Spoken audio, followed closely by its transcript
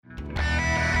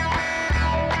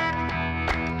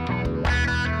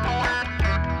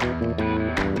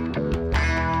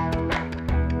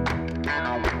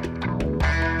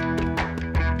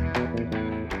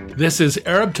This is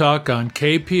Arab Talk on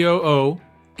KPOO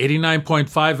 89.5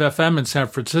 FM in San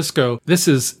Francisco. This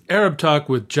is Arab Talk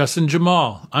with Jess and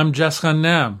Jamal. I'm Jess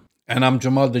Ghannam. And I'm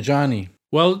Jamal Dajani.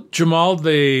 Well, Jamal,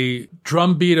 the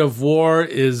drumbeat of war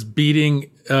is beating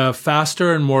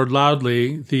faster and more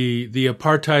loudly. The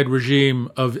apartheid regime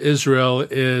of Israel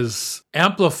is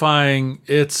amplifying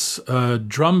its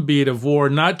drumbeat of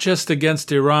war, not just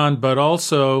against Iran, but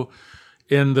also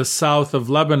in the south of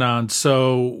Lebanon.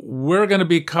 So we're going to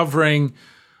be covering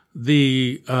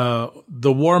the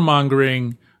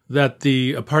warmongering that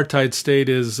the apartheid state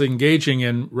is engaging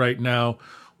in right now.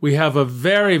 We have a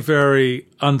very, very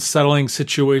unsettling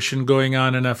situation going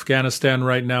on in Afghanistan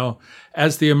right now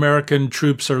as the American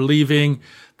troops are leaving.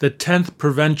 The 10th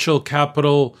provincial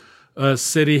capital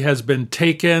city has been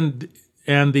taken,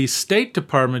 and the State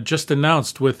Department just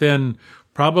announced within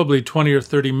probably 20 or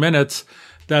 30 minutes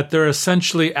that they're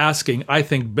essentially asking, I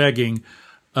think begging,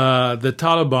 the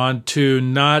Taliban to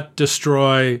not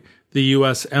destroy the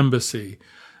U.S. embassy.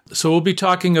 So we'll be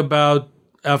talking about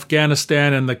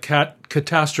Afghanistan and the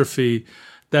catastrophe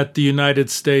that the United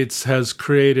States has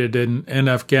created in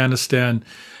Afghanistan.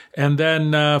 And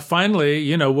then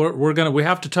finally, we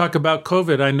have to talk about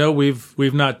COVID. I know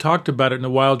we've not talked about it in a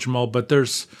while, Jamal, but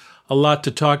there's a lot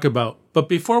to talk about. But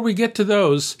before we get to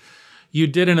those, you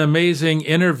did an amazing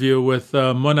interview with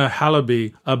Mona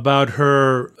Halabi about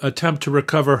her attempt to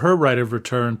recover her right of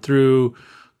return through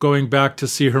going back to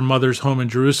see her mother's home in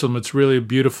Jerusalem. It's really a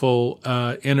beautiful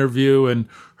interview, and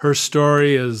her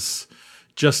story is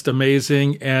just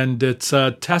amazing. And it's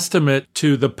a testament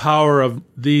to the power of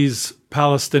these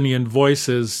Palestinian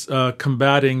voices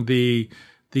combating the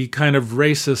kind of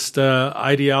racist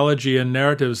ideology and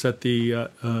narratives that the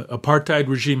apartheid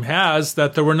regime has,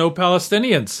 that there were no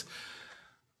Palestinians.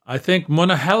 I think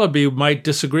Mona Halabi might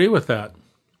disagree with that.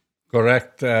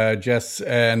 Correct, Jess.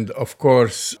 And of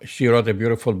course, she wrote a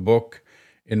beautiful book,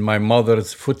 In My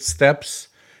Mother's Footsteps.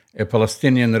 A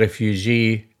Palestinian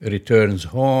refugee returns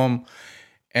home.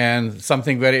 And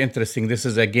something very interesting, this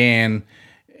is again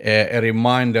a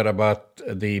reminder about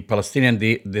the Palestinian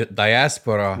the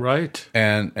diaspora, right,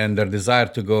 and their desire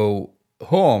to go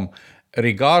home,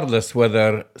 regardless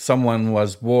whether someone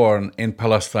was born in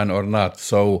Palestine or not.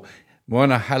 So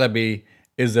Mona Halabi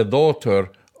is the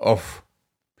daughter of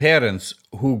parents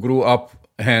who grew up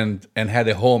and had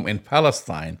a home in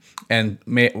Palestine and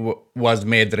was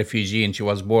made refugee, and she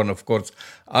was born, of course,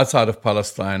 outside of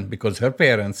Palestine because her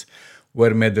parents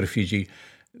were made refugee.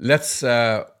 Let's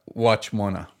watch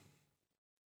Mona.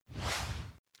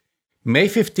 May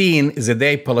 15 is a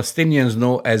day Palestinians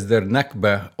know as their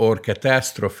Nakba, or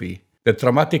catastrophe, the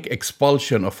traumatic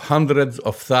expulsion of hundreds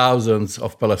of thousands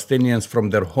of Palestinians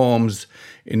from their homes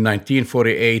in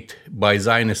 1948 by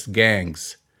Zionist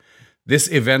gangs.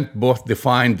 This event both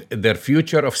defined their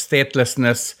future of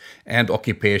statelessness and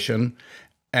occupation,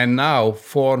 and now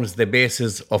forms the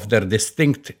basis of their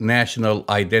distinct national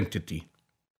identity.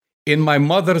 In My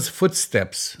Mother's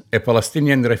Footsteps, a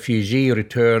Palestinian refugee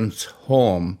returns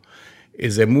home,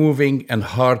 is a moving and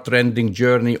heart-rending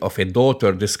journey of a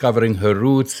daughter discovering her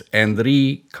roots and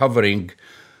recovering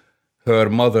her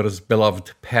mother's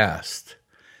beloved past.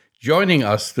 Joining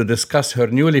us to discuss her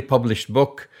newly published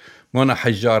book, Mona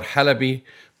Hajjar Halabi.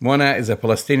 Mona is a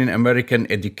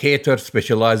Palestinian-American educator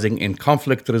specializing in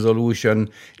conflict resolution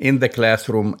in the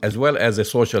classroom, as well as a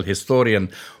social historian.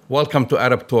 Welcome to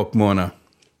Arab Talk, Mona.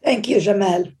 Thank you,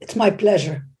 Jamal. It's my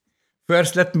pleasure.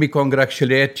 First, let me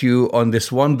congratulate you on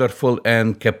this wonderful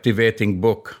and captivating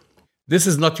book. This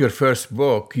is not your first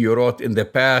book. You wrote in the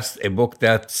past a book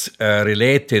that's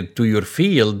related to your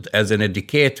field as an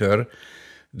educator.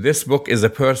 This book is a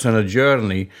personal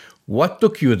journey. What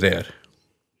took you there?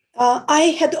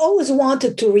 I had always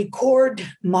wanted to record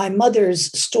my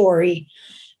mother's story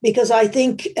because I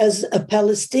think as a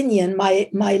Palestinian,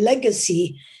 my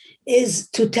legacy is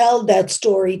to tell that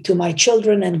story to my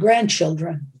children and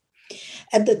grandchildren.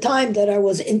 At the time that I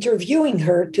was interviewing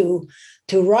her to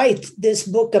write this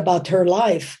book about her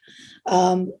life,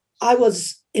 I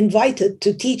was invited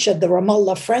to teach at the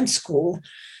Ramallah Friends School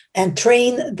and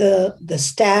train the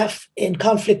staff in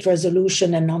conflict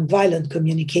resolution and nonviolent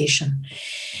communication.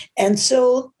 And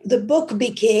so the book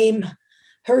became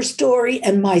her story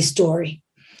and my story.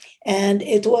 And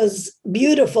it was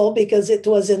beautiful because it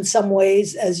was in some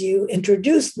ways, as you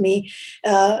introduced me,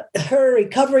 her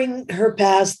recovering her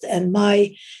past and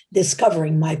my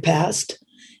discovering my past.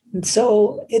 And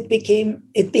so it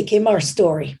became our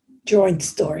story, joint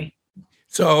story.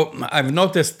 So I've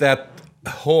noticed that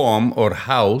home or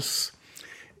house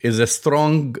is a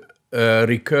strong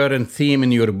recurrent theme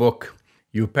in your book.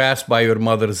 You pass by your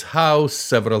mother's house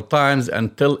several times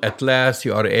until at last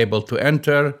you are able to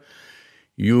enter.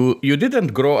 You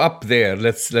didn't grow up there.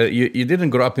 You didn't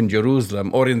grow up in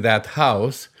Jerusalem or in that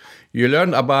house. You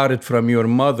learned about it from your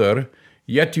mother,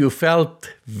 yet you felt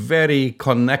very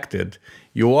connected.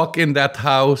 You walk in that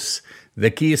house, the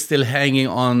key is still hanging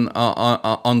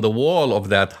on the wall of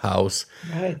that house.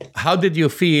 Right. How did you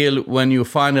feel when you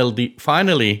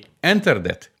finally entered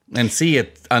it and see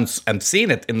it and seen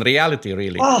it in reality,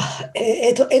 really?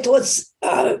 It was,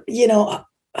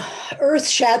 earth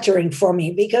shattering for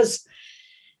me because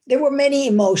there were many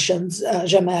emotions,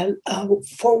 Jamal.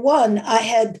 For one, I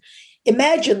had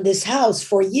imagined this house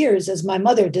for years as my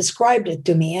mother described it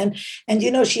to me. And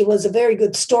she was a very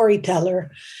good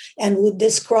storyteller and would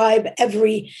describe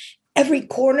every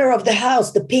corner of the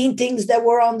house, the paintings that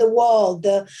were on the wall,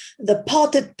 the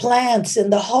potted plants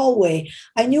in the hallway.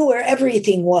 I knew where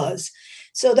everything was.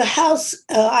 So the house,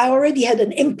 I already had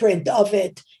an imprint of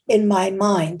it in my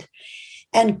mind.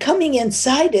 And coming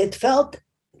inside it felt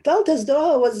as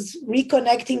though I was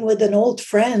reconnecting with an old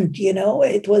friend.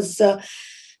 It was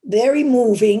very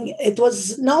moving. It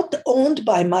was not owned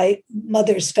by my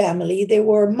mother's family. They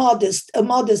were a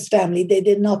modest family. They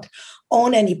did not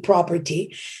own any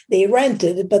property. They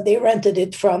rented it, but they rented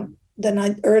it from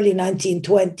the early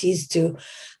 1920s to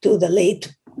the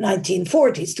late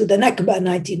 1940s, to the Nakba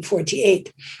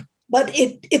 1948. But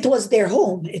it was their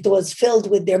home. It was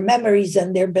filled with their memories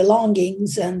and their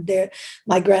belongings and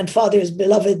my grandfather's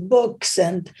beloved books.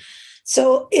 And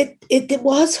so it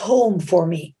was home for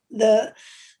me.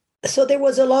 So there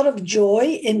was a lot of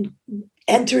joy in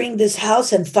entering this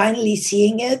house and finally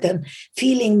seeing it and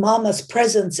feeling Mama's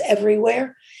presence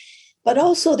everywhere. But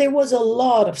also there was a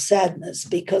lot of sadness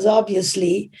because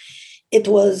obviously it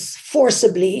was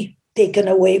forcibly taken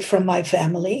away from my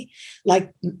family,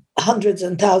 like hundreds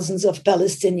and thousands of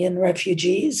Palestinian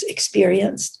refugees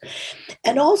experienced.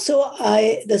 And also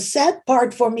the sad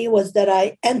part for me was that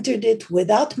I entered it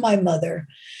without my mother.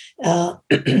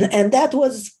 And that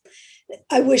was,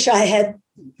 I wish I had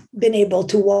been able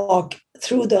to walk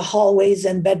through the hallways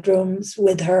and bedrooms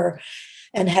with her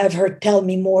and have her tell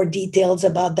me more details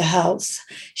about the house.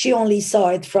 She only saw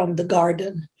it from the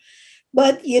garden.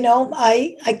 But,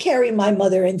 I carry my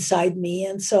mother inside me.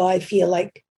 And so I feel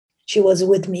like she was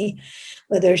with me,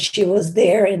 whether she was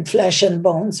there in flesh and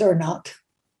bones or not.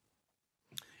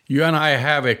 You and I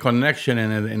have a connection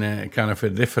in a kind of a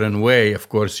different way. Of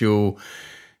course, you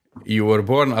were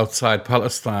born outside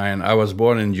Palestine. I was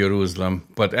born in Jerusalem.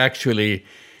 But actually,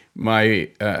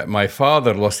 my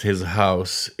father lost his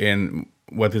house in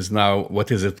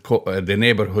the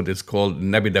neighborhood is called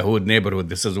Nabi Dahoud neighborhood.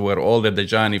 This is where all the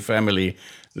Dajani family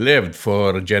lived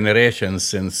for generations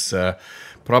since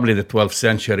probably the 12th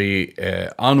century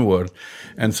onward.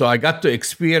 And so I got to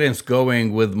experience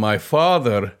going with my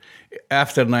father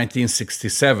after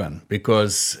 1967,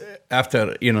 because after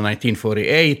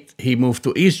 1948, he moved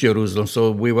to East Jerusalem.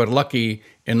 So we were lucky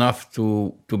enough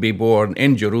to be born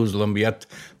in Jerusalem, yet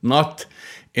not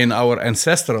in our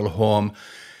ancestral home.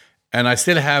 And I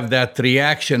still have that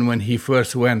reaction when he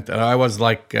first went. I was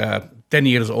like 10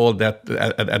 years old at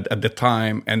the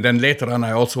time. And then later on,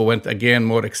 I also went again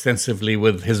more extensively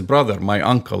with his brother, my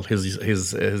uncle,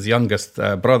 his youngest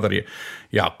brother,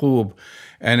 Yaqub.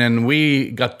 And then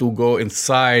we got to go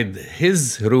inside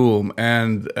his room,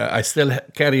 and I still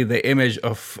carry the image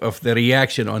of the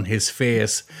reaction on his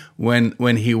face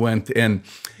when he went in.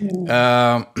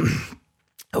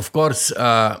 Of course,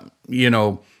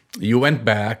 you went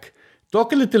back.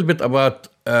 Talk a little bit about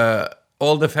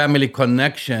all the family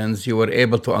connections you were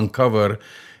able to uncover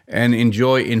and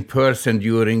enjoy in person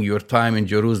during your time in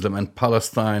Jerusalem and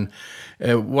Palestine.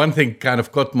 One thing kind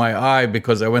of caught my eye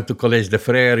because I went to Collège des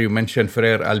Frères. You mentioned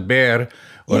Frère Albert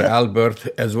Albert,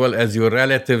 as well as your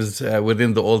relatives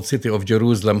within the old city of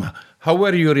Jerusalem. How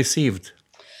were you received?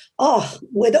 Oh,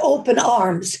 with open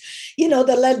arms.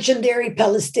 The legendary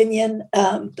Palestinian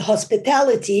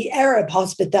hospitality, Arab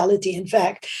hospitality, in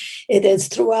fact, it is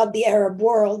throughout the Arab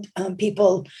world.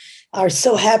 People are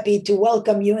so happy to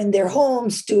welcome you in their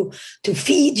homes, to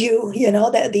feed you,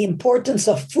 the importance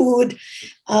of food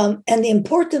and the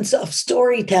importance of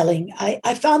storytelling.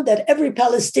 I found that every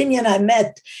Palestinian I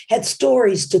met had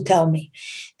stories to tell me.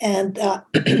 And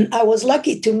I was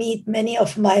lucky to meet many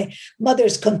of my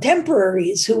mother's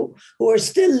contemporaries who are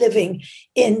still living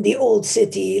in the old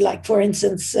city, like, for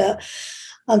instance,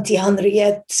 Auntie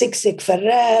Henriette Siksik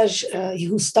Faraj,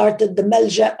 who started the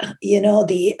Melja,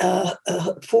 the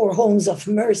 4 Homes of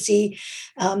Mercy,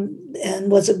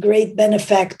 and was a great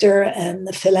benefactor and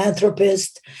a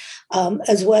philanthropist.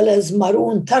 as well as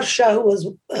Maroon Tarsha, who was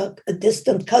a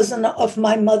distant cousin of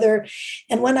my mother.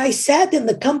 And when I sat in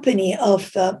the company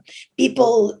of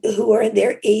people who were in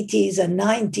their 80s and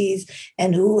 90s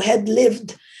and who had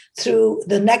lived through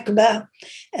the Nakba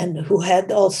and who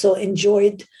had also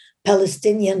enjoyed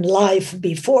Palestinian life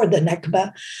before the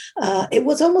Nakba, it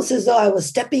was almost as though I was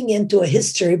stepping into a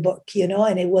history book,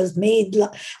 and it was made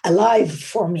alive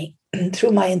for me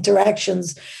through my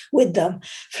interactions with them.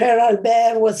 Frère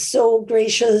Albert was so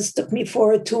gracious, took me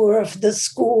for a tour of the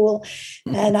school,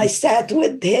 and I sat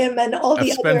with him and all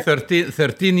the other... I spent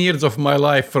 13 years of my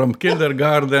life from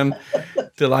kindergarten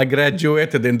till I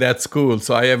graduated in that school.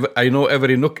 So I know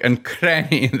every nook and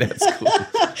cranny in that school.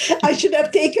 I should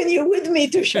have taken you with me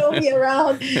to show me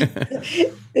around.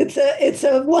 It's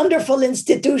a wonderful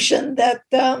institution that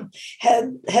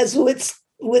has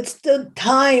withstood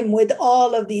time with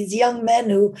all of these young men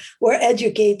who were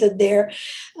educated there.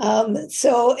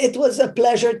 So it was a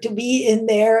pleasure to be in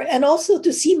there and also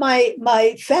to see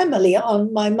my family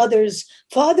on my mother's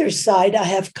father's side. I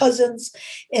have cousins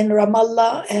in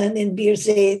Ramallah and in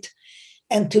Birzeit,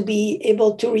 and to be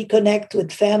able to reconnect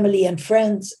with family and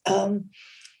friends.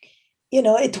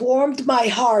 It warmed my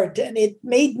heart and it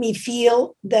made me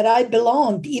feel that I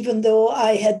belonged, even though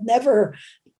I had never,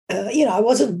 I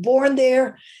wasn't born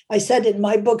there. I said in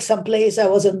my book someplace, I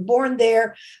wasn't born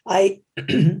there. I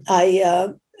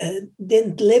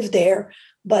didn't live there,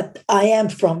 but I am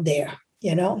from there,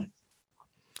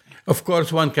 Of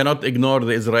course, one cannot ignore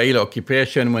the Israeli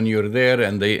occupation when you're there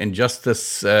and the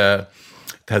injustice it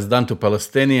has done to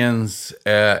Palestinians.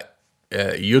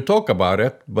 You talk about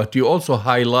it, but you also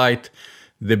highlight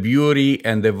the beauty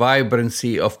and the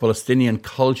vibrancy of Palestinian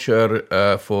culture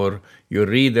for your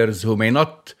readers who may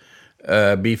not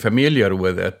be familiar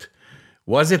with it.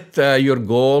 Was it your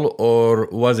goal, or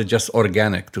was it just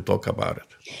organic to talk about it?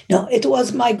 No, it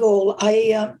was my goal.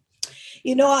 I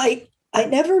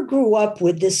never grew up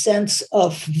with this sense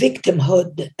of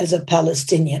victimhood as a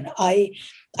Palestinian. I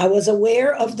was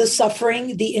aware of the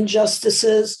suffering, the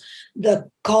injustices, the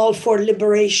call for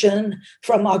liberation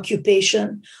from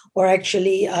occupation, or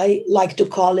actually I like to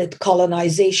call it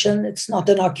colonization. It's not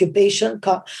an occupation.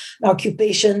 An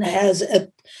occupation has a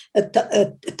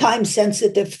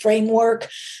time-sensitive framework.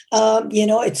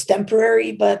 It's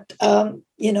temporary, but,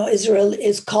 Israel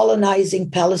is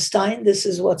colonizing Palestine. This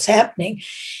is what's happening.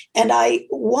 And I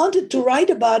wanted to write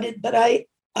about it, but I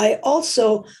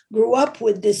also grew up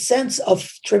with this sense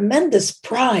of tremendous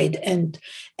pride and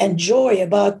joy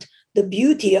about the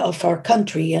beauty of our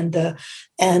country and the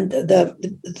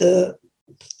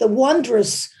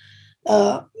wondrous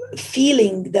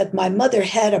feeling that my mother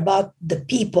had about the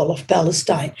people of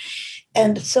Palestine.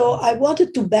 And so I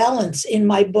wanted to balance in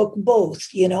my book both.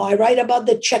 I write about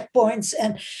the checkpoints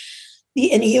and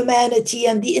the inhumanity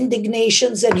and the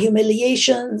indignations and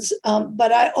humiliations,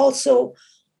 but I also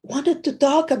wanted to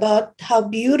talk about how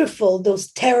beautiful those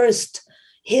terraced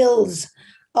hills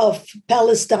of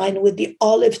Palestine with the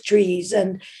olive trees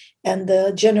and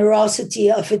the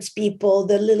generosity of its people,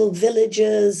 the little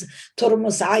villages,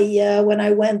 Turmus Aya, when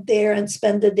I went there and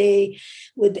spent the day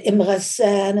with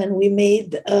Ghassan, and we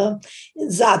made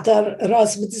za'atar,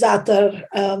 ras with za'atar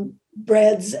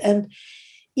breads. And,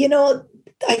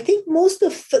 I think most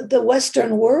of the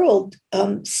Western world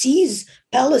sees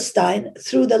Palestine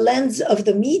through the lens of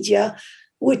the media,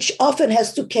 which often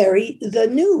has to carry the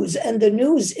news. And the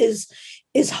news is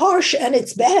harsh and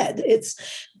it's bad. It's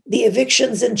the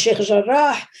evictions in Sheikh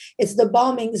Jarrah, it's the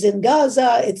bombings in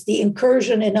Gaza, it's the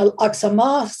incursion in Al-Aqsa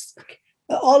Mosque,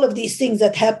 all of these things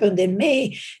that happened in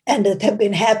May and that have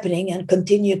been happening and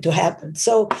continue to happen.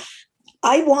 So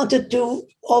I wanted to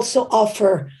also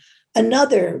offer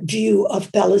another view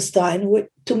of Palestine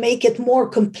to make it more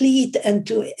complete and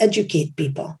to educate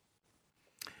people.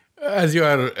 As you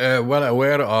are well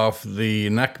aware of, the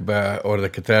Nakba, or the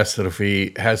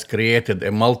catastrophe, has created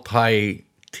a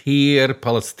multi-tier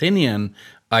Palestinian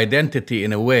identity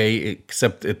in a way,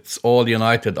 except it's all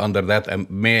united under that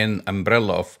main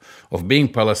umbrella of being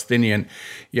Palestinian.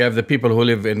 You have the people who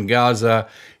live in Gaza,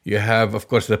 you have, of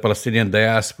course, the Palestinian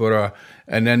diaspora,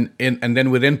 and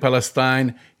then within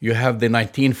Palestine, you have the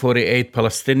 1948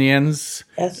 Palestinians,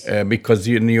 yes. Because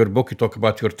in your book you talk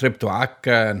about your trip to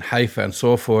Akka and Haifa and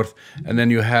so forth, and then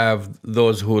you have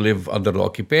those who live under the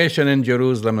occupation in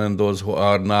Jerusalem and those who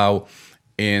are now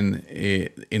in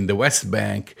the West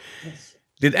Bank. Yes.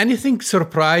 Did anything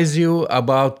surprise you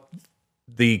about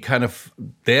the kind of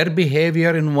their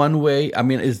behavior in one way? I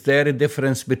mean, is there a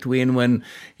difference between when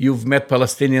you've met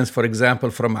Palestinians, for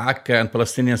example, from Akka and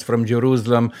Palestinians from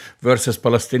Jerusalem versus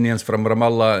Palestinians from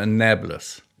Ramallah and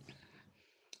Nablus?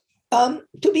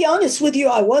 To be honest with you,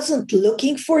 I wasn't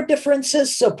looking for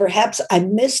differences, so perhaps I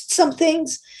missed some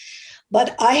things.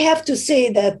 But I have to say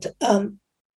that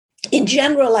in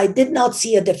general, I did not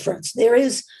see a difference. There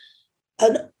is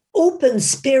an open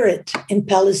spirit in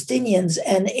Palestinians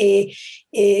and a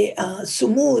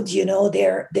sumud,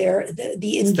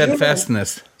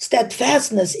 the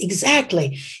steadfastness,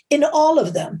 exactly, in all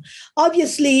of them.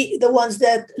 Obviously, the ones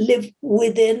that live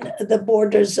within the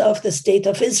borders of the state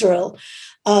of Israel,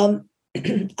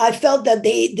 I felt that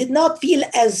they did not feel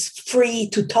as free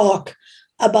to talk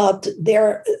about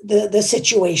the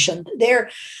situation. There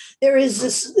is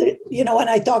this, when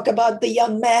I talk about the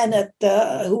young man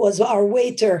who was our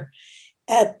waiter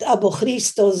at Abu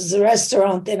Christo's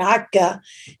restaurant in Akka,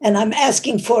 and I'm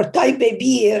asking for Taibeh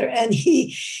beer, and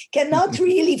he cannot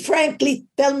really, frankly,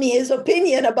 tell me his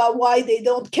opinion about why they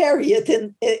don't carry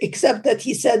it, except that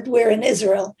he said we're in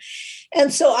Israel.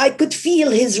 And so I could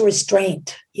feel his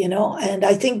restraint, and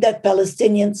I think that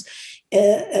Palestinian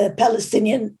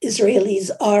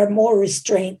Israelis are more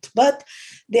restrained, but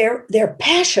their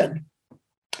passion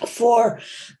for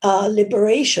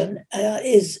liberation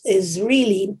is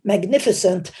really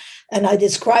magnificent. And I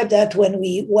described that when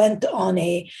we went on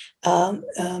a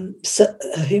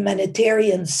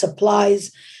humanitarian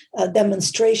supplies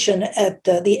demonstration at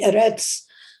the Eretz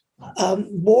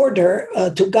border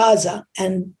to Gaza,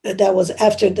 and that was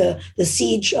after the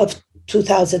siege of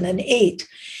 2008.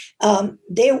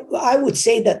 I would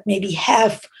say that maybe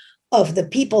half of the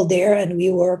people there, and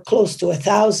we were close to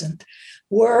 1,000,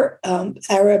 were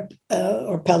Arab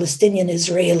or Palestinian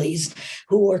Israelis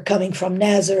who were coming from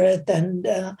Nazareth and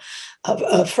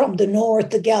from the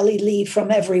north, the Galilee,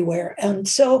 from everywhere. And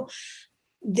so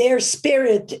their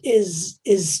spirit is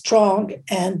strong,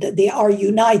 and they are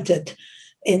united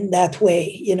in that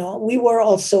way. We were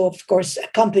also, of course,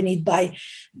 accompanied by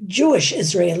Jewish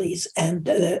Israelis and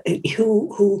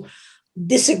who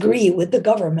disagree with the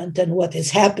government and what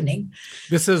is happening.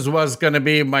 This was going to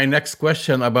be my next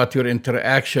question about your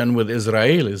interaction with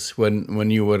Israelis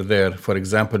when you were there. For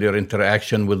example, your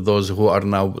interaction with those who are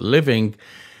now living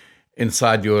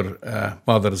inside your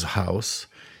mother's house,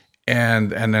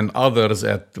 and then others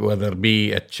whether it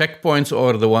be at checkpoints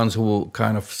or the ones who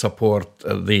kind of support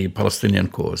the Palestinian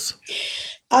cause.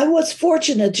 I was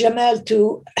fortunate, Jamal,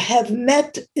 to have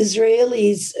met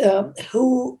Israelis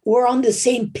who were on the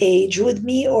same page with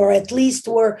me, or at least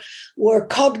were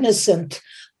cognizant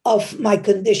of my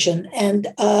condition and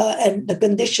the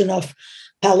condition of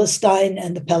Palestine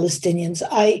and the Palestinians.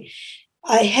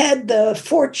 I had the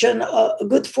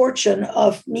good fortune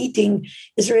of meeting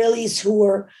Israelis who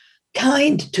were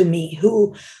kind to me,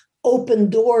 who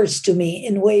opened doors to me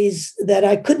in ways that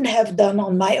I couldn't have done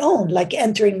on my own, like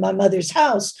entering my mother's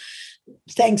house,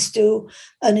 thanks to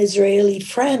an Israeli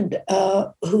friend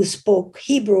who spoke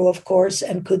Hebrew, of course,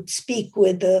 and could speak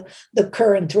with the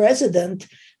current resident.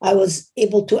 I was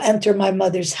able to enter my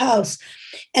mother's house.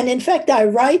 And in fact, I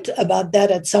write about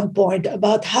that at some point,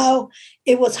 about how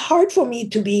it was hard for me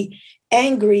to be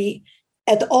angry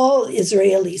at all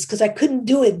Israelis, because I couldn't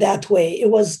do it that way.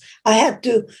 I had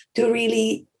to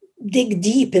really dig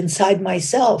deep inside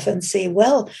myself and say,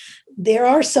 well, there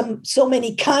are so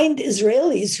many kind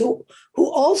Israelis who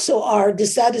also are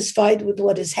dissatisfied with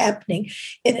what is happening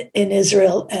in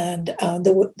Israel and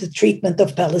the treatment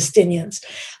of Palestinians.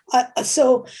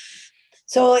 So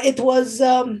it was.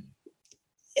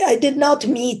 I did not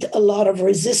meet a lot of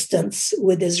resistance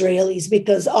with Israelis,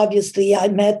 because obviously I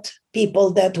met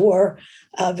people that were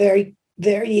very,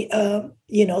 very,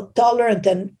 tolerant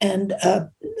and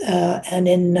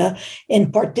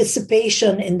in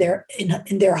participation in their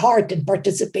heart, in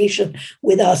participation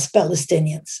with us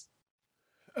Palestinians.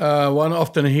 One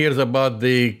often hears about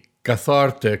the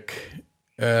cathartic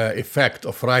effect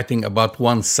of writing about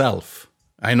oneself.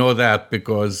 I know that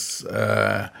because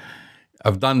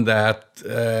I've done that,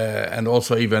 and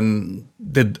also even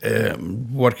did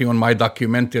working on my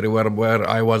documentary where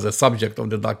I was a subject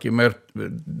of the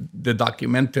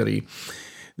documentary.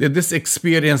 Did this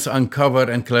experience uncover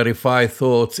and clarify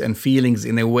thoughts and feelings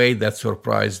in a way that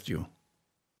surprised you?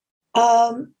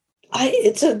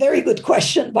 It's a very good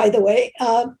question, by the way.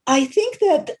 I think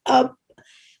that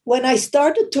when I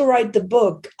started to write the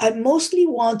book, I mostly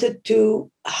wanted to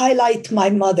highlight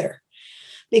my mother,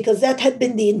 because that had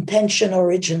been the intention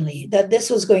originally, that this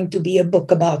was going to be a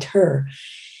book about her.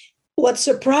 What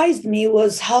surprised me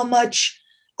was how much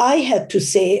I had to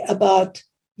say about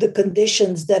the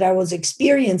conditions that I was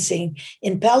experiencing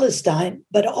in Palestine,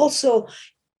 but also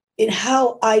in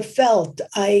how I felt.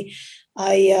 I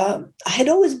had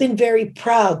always been very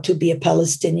proud to be a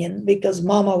Palestinian, because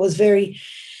Mama was very,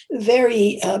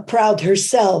 very proud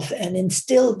herself and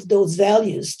instilled those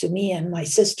values to me and my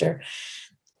sister.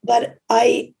 But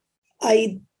I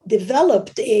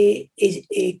developed a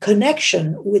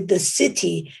connection with the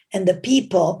city and the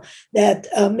people that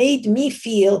made me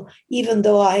feel, even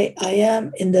though I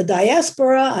am in the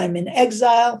diaspora, I'm in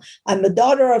exile, I'm a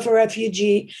daughter of a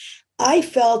refugee, I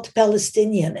felt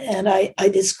Palestinian. And I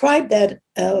described that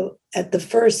at the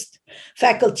first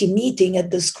faculty meeting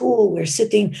at the school. We're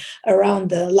sitting around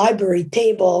the library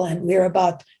table and we're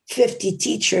about 50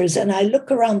 teachers. And I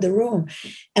look around the room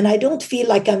and I don't feel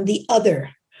like I'm the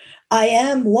other. I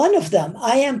am one of them.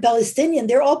 I am Palestinian.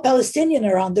 They're all Palestinian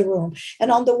around the room.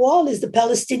 And on the wall is the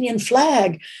Palestinian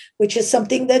flag, which is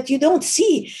something that you don't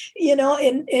see,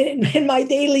 in my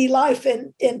daily life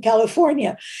in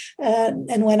California.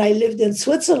 And when I lived in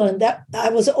Switzerland, that I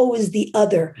was always the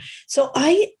other. So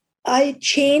I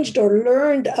changed or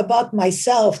learned about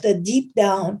myself that deep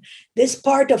down, this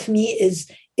part of me is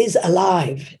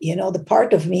alive, the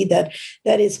part of me that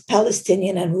is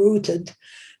Palestinian and rooted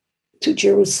to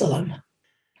Jerusalem.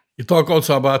 You talk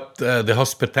also about the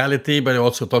hospitality, but you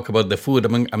also talk about the food.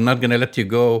 I'm not going to let you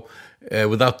go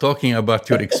without talking about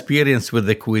your experience with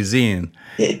the cuisine.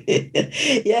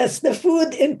 Yes, the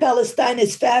food in Palestine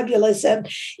is fabulous. And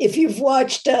if you've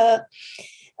watched the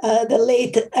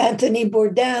late Anthony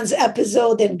Bourdain's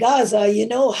episode in Gaza, you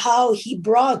know how he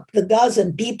brought the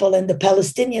Gazan people and the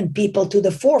Palestinian people to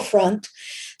the forefront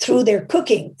through their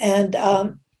cooking. And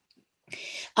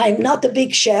I'm not a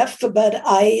big chef, but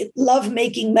I love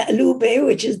making ma'loube,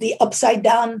 which is the upside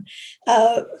down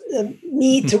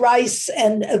meat, rice,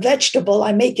 and a vegetable.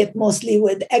 I make it mostly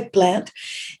with eggplant.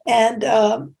 And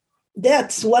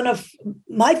that's one of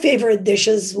my favorite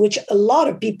dishes, which a lot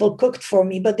of people cooked for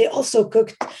me, but they also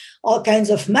cooked all kinds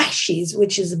of mahshis,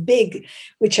 which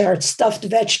are stuffed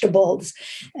vegetables,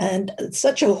 and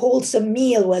such a wholesome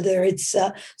meal, whether it's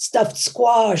stuffed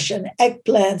squash and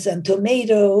eggplants and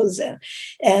tomatoes.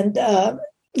 And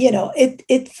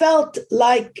it felt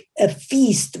like a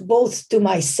feast, both to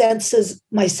my senses,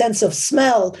 my sense of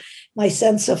smell, my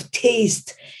sense of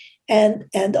taste,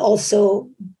 and also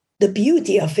the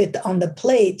beauty of it on the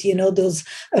plate, those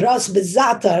ras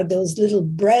bezatar, those little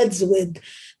breads with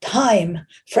thyme,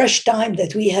 fresh thyme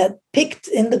that we had picked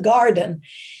in the garden,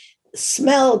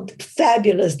 smelled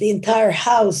fabulous. The entire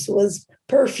house was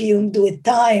perfumed with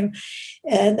thyme.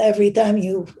 And every time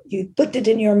you put it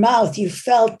in your mouth, you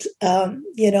felt,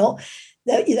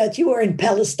 that you were in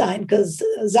Palestine, because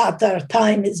zatar,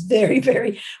 thyme, is very,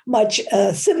 very much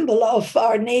a symbol of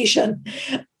our nation.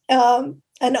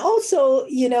 And also,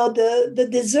 the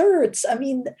desserts. I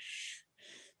mean,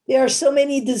 there are so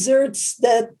many desserts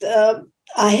that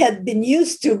I had been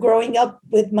used to growing up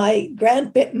with my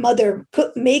grandmother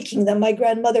making them. My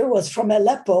grandmother was from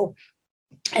Aleppo,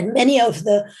 and many of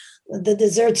the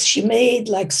desserts she made,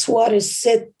 like swar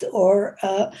sit or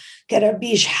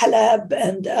karabish halab,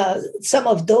 and some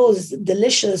of those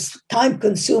delicious,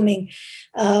 time-consuming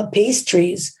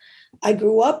pastries I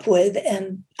grew up with,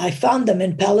 and I found them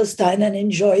in Palestine and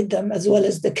enjoyed them, as well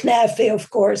as the knafe, of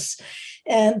course,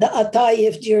 and the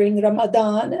atayif during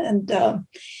Ramadan. And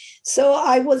so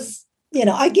I was,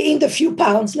 I gained a few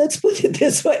pounds, let's put it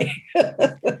this way.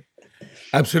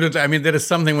 Absolutely. I mean, there is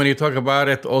something when you talk about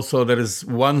it. Also, there is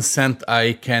one scent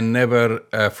I can never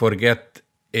forget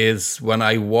is when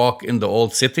I walk in the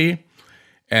old city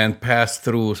and pass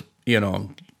through,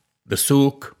 the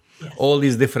souk, yes. All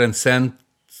these different scents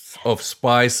of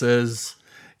spices.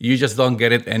 You just don't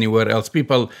get it anywhere else.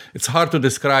 It's hard to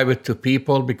describe it to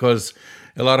people because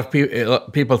a lot of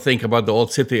people think about the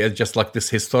old city as just like this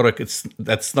historic.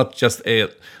 That's not just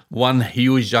one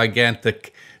huge,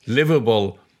 gigantic,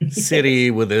 livable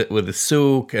city with a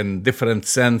souk and different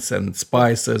scents and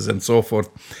spices and so forth.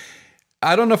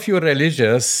 I don't know if you're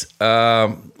religious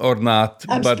or not.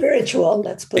 I'm spiritual.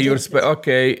 Let's put it.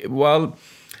 Okay. Well,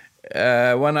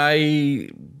 when I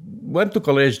went to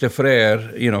Collège des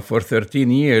Frères, for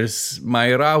 13 years,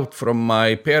 my route from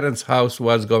my parents' house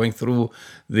was going through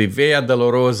the Via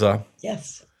Dolorosa.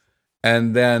 Yes.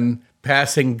 And then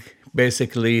passing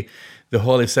basically the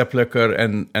Holy Sepulchre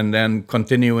and then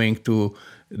continuing to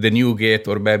the New Gate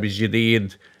or Bab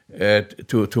el-Jadid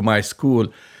to my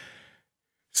school.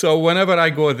 So whenever I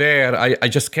go there, I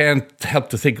just can't help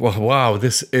to think, well, wow,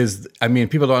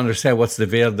 people don't understand what's the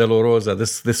Via Dolorosa,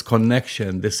 this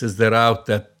connection. This is the route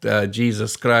that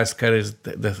Jesus Christ carries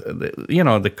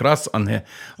the cross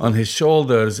on his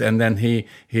shoulders, and then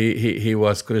he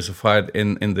was crucified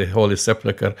in the Holy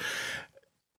Sepulchre.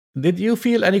 Did you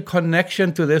feel any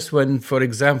connection to this when, for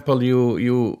example,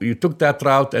 you took that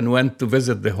route and went to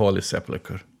visit the Holy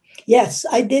Sepulchre? Yes,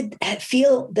 I did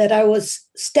feel that I was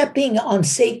stepping on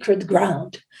sacred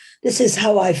ground. This is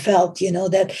how I felt,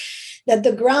 that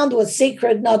the ground was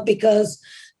sacred, not because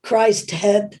Christ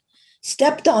had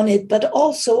stepped on it, but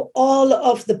also all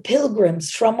of the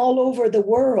pilgrims from all over the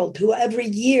world who every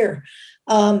year,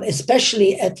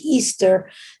 especially at Easter,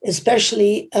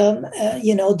 especially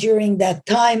during that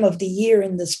time of the year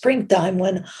in the springtime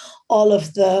when all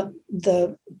of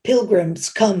the pilgrims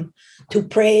come to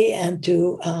pray and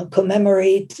to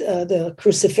commemorate the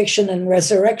crucifixion and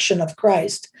resurrection of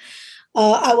Christ.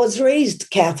 I was raised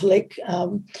Catholic,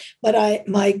 but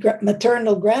my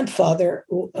maternal grandfather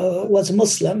was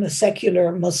Muslim, a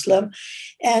secular Muslim.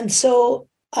 And so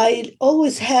I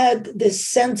always had this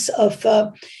sense of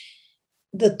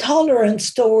the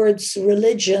tolerance towards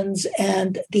religions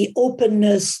and the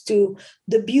openness to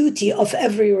the beauty of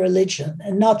every religion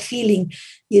and not feeling,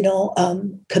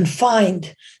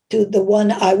 confined to the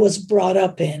one I was brought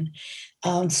up in.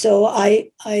 So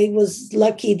I was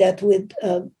lucky that with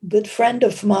a good friend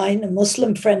of mine, a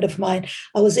Muslim friend of mine,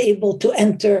 I was able to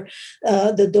enter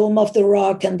the Dome of the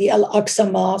Rock and the Al-Aqsa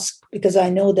Mosque, because I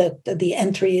know that the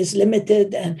entry is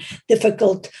limited and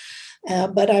difficult.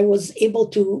 But I was able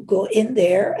to go in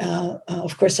there.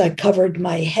 Of course, I covered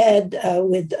my head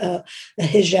with a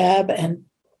hijab,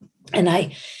 and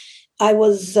I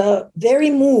was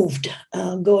very moved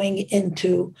going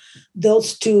into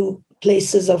those two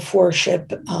places of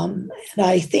worship. And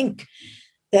I think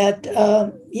that,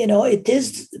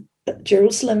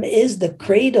 Jerusalem is the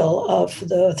cradle of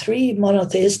the three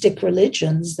monotheistic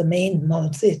religions, the main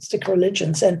monotheistic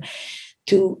religions. And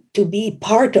to be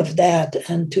part of that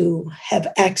and to have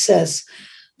access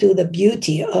to the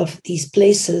beauty of these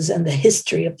places and the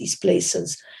history of these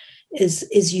places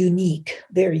is unique,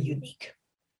 very unique.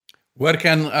 Where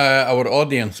can our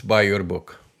audience buy your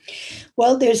book?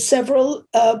 Well, there's several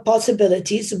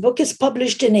possibilities. The book is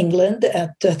published in England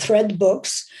at Thread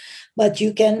Books, but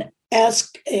you can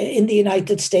ask in the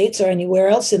United States or anywhere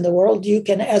else in the world, you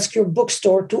can ask your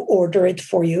bookstore to order it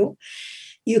for you.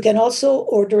 You can also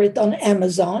order it on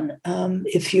Amazon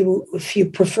if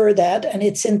you prefer that. And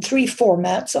it's in 3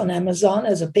 formats on Amazon: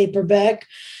 as a paperback,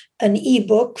 an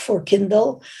ebook for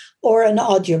Kindle, or an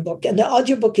audiobook. And the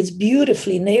audiobook is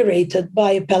beautifully narrated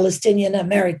by a Palestinian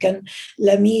American,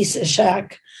 Lamis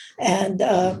Ishaq. And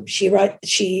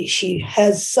she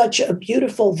has such a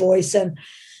beautiful voice. And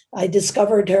I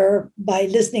discovered her by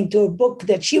listening to a book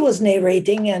that she was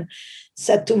narrating and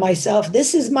said to myself,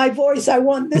 this is my voice. I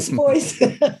want this voice.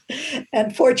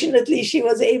 And fortunately, she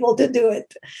was able to do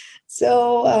it.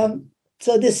 So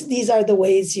these are the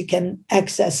ways you can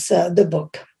access the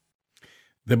book.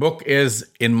 The book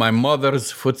is In My Mother's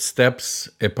Footsteps,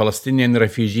 A Palestinian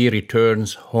Refugee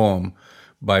Returns Home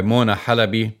by Mona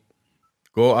Halaby.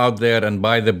 Go out there and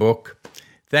buy the book.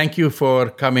 Thank you for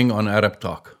coming on Arab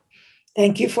Talk.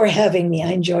 Thank you for having me.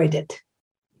 I enjoyed it.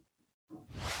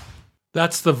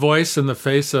 That's the voice and the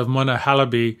face of Mona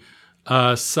Halaby,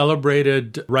 a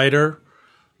celebrated writer.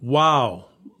 Wow.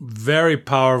 Very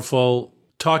powerful.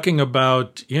 Talking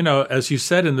about, as you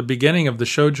said in the beginning of the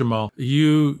show, Jamal,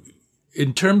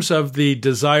 in terms of the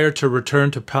desire to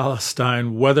return to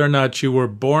Palestine, whether or not you were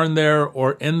born there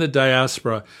or in the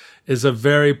diaspora, is a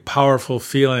very powerful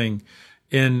feeling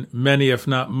in many, if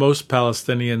not most,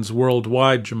 Palestinians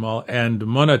worldwide, Jamal. And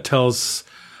Mona tells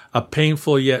a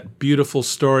painful yet beautiful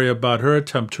story about her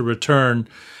attempt to return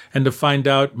and to find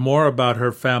out more about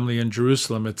her family in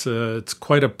Jerusalem. It's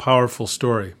quite a powerful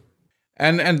story.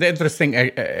 And the interesting,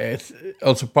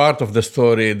 also part of the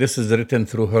story, this is written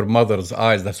through her mother's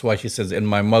eyes. That's why she says, in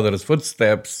my mother's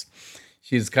footsteps.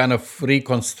 She's kind of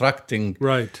reconstructing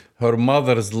her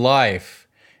mother's life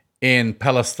in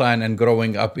Palestine and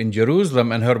growing up in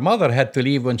Jerusalem. And her mother had to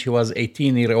leave when she was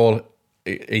 18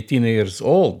 years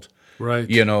old. Right.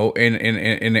 In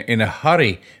a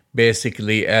hurry,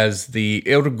 basically, as the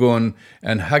Irgun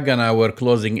and Haganah were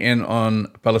closing in on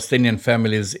Palestinian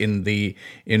families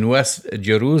in West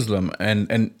Jerusalem.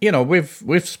 And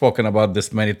we've spoken about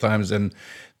this many times, and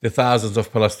the thousands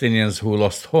of Palestinians who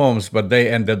lost homes, but they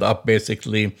ended up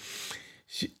basically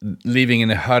leaving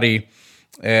in a hurry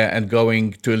and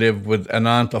going to live with an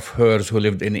aunt of hers who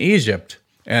lived in Egypt.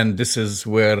 And this is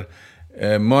where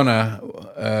Mona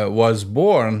was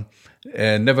born.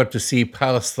 Never to see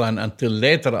Palestine until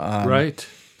later on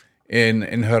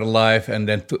in her life, and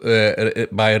then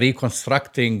by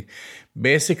reconstructing,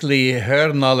 basically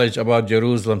her knowledge about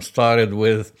Jerusalem started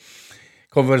with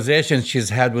conversations she's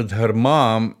had with her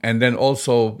mom, and then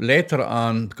also later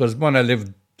on, because Mona lives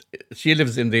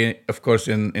in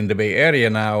the Bay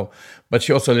Area now, but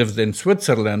she also lived in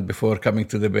Switzerland before coming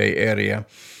to the Bay Area.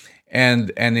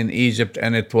 and in Egypt,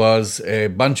 and it was a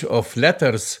bunch of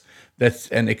letters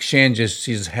and exchanges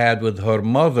she's had with her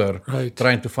mother, Right.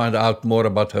 trying to find out more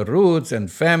about her roots and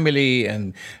family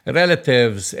and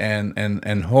relatives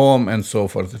and home and so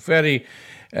forth. Very,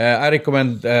 I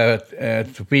recommend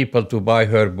to people to buy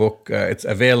her book. It's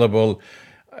available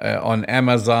on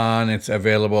Amazon. It's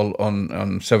available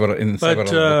on several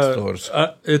bookstores.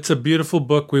 It's a beautiful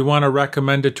book. We want to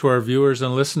recommend it to our viewers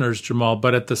and listeners, Jamal.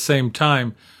 But at the same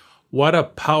time, what a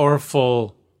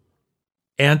powerful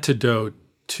antidote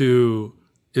to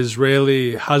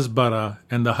Israeli Hasbara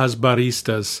and the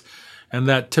Hasbaristas and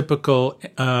that typical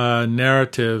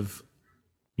narrative,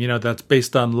 that's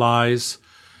based on lies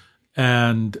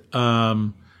and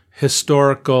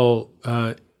historical,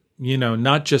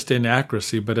 not just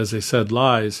inaccuracy, but as I said,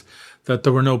 lies, that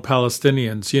there were no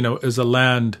Palestinians, is a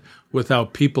land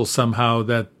without people somehow,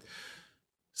 that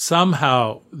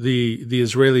somehow the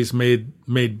Israelis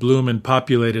made bloom and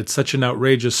populated. Such an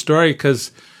outrageous story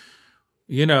because,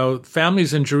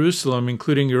 families in Jerusalem,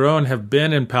 including your own, have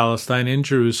been in Palestine, in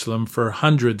Jerusalem, for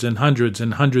hundreds and hundreds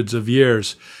and hundreds of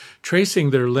years, tracing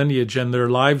their lineage and their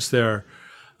lives there,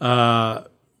 through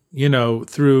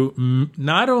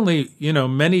not only,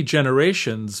 many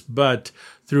generations, but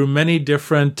through many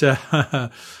different,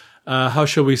 how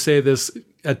shall we say this,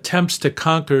 attempts to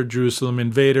conquer Jerusalem,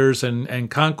 invaders and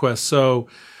conquests. So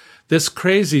this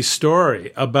crazy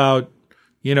story about,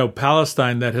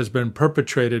 Palestine that has been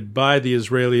perpetrated by the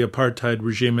Israeli apartheid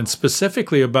regime, and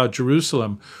specifically about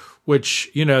Jerusalem, which,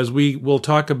 as we will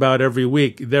talk about every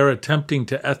week, they're attempting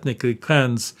to ethnically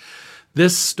cleanse.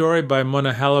 This story by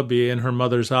Mona Halabi, In Her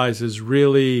Mother's Eyes, is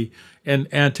really an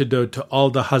antidote to all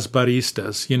the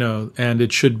Hasbaristas, and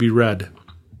it should be read.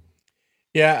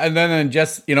 Yeah, and then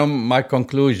just, my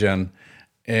conclusion,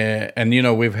 and,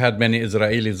 we've had many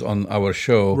Israelis on our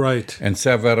show. Right. And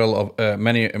several of,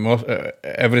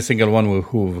 every single one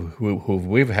who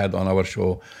we've had on our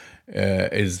show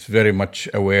is very much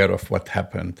aware of what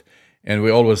happened. And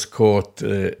we always quote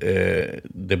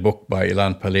the book by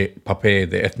Ilan Pappé,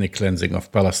 The Ethnic Cleansing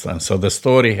of Palestine. So the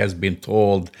story has been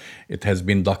told, it has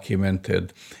been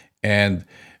documented, and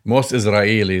most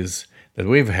Israelis that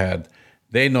we've had,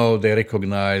 they know, they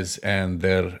recognize, and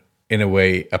they're, in a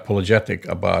way, apologetic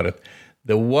about it.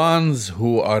 The ones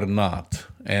who are not,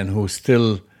 and who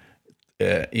still,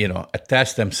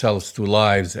 attach themselves to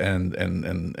lies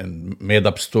and made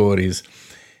up stories,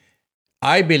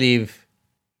 I believe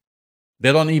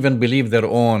they don't even believe their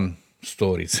own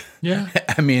stories. Yeah.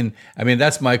 I mean,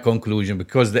 that's my conclusion,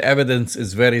 because the evidence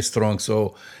is very strong.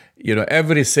 So,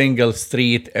 every single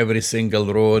street, every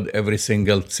single road, every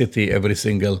single city, every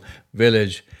single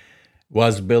village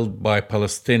was built by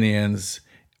Palestinians,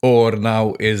 or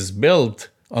now is built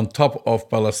on top of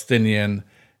Palestinian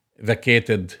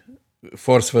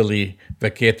forcefully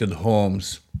vacated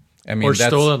homes. Or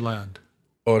stolen land.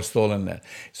 Or stolen land.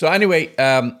 So anyway,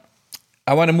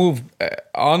 I want to move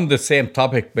on the same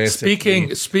topic,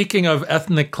 basically. Speaking of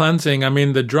ethnic cleansing,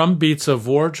 the drumbeats of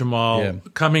war, Jamal,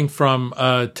 coming from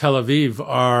Tel Aviv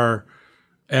are,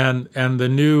 and the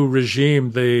new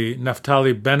regime, the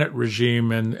Naftali Bennett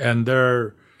regime, and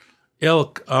their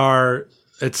ilk are,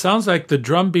 it sounds like the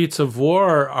drumbeats of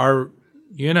war are,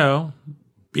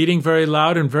 beating very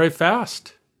loud and very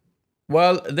fast.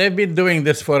 Well, they've been doing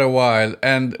this for a while,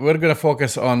 and we're going to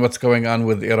focus on what's going on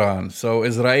with Iran. So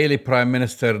Israeli Prime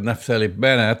Minister Naftali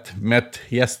Bennett met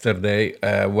yesterday,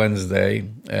 Wednesday,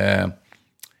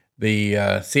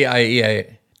 the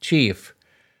CIA chief,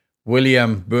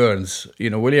 William Burns.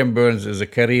 William Burns is a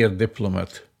career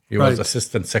diplomat. He was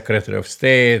Assistant Secretary of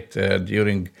State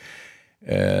during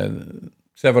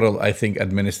several, I think,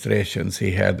 administrations.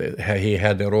 He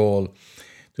had a role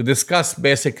to discuss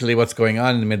basically what's going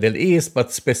on in the Middle East,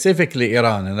 but specifically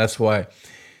Iran, and that's why.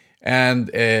 And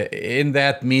in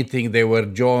that meeting, they were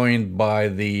joined by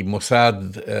the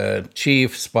Mossad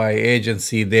chief spy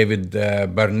agency, David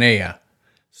Barnea.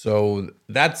 So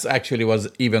that's actually was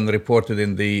even reported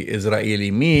in the Israeli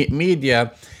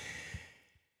media.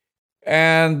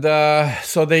 And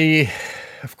so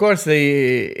of course,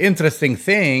 the interesting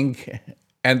thing,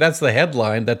 and that's the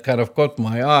headline that kind of caught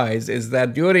my eyes, is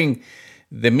that during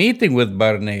the meeting with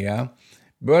Barnea,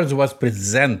 Burns was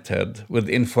presented with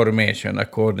information,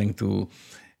 according to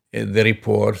the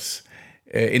reports,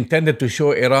 intended to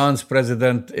show Iran's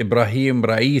President Ibrahim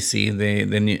Raisi,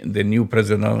 the new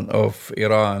president of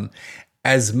Iran,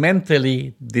 as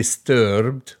mentally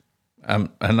disturbed, and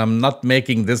I'm not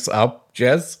making this up,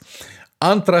 Jess,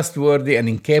 untrustworthy and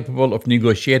incapable of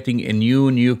negotiating a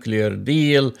new nuclear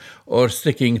deal or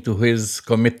sticking to his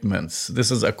commitments.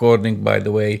 This is according, by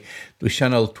the way, to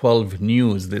Channel 12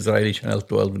 News, the Israeli Channel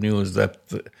 12 News that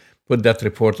put that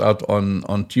report out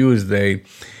on Tuesday.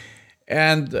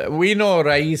 And we know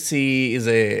Raisi is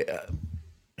a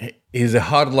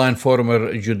hardline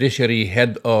former judiciary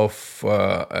head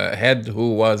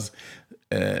who was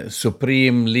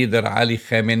Supreme Leader Ali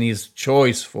Khamenei's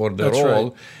choice for the role.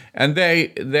 Right. And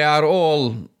they are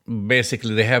all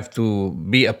basically, they have to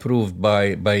be approved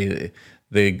by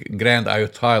the Grand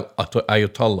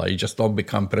Ayatollah. You just don't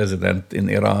become president in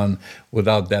Iran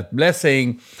without that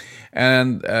blessing.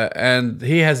 And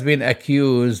he has been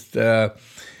accused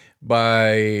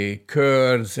by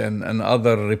Kurds and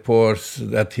other reports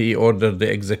that he ordered the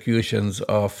executions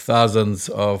of thousands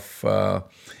of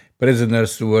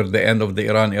prisoners toward the end of the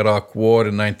Iran-Iraq War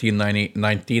in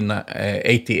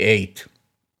 1988.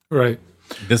 Right.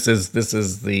 This is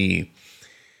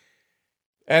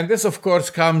and this, of course,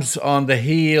 comes on the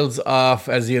heels of,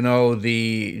 as you know,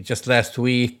 just last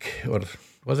week, or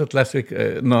was it last week?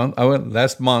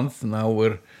 Last month.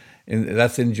 Now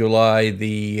that's in July.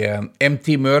 The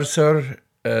MT Mercer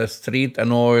Street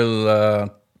and Oil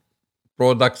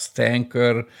products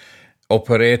tanker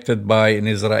operated by an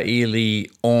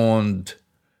Israeli-owned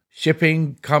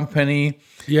shipping company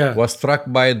was struck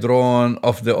by a drone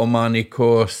off the Omani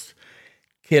coast,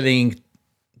 killing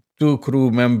 2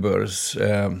 crew members.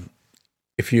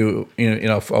 If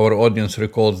if our audience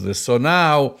recalls this. So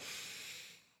now,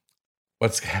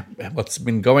 what's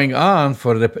been going on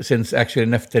since actually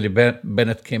Naftali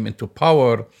Bennett came into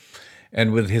power,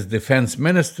 and with his defense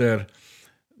minister,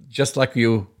 just like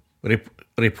you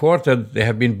reported, they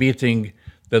have been beating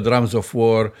the drums of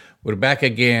war. We're back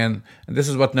again, and this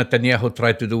is what Netanyahu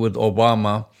tried to do with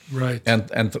Obama, right?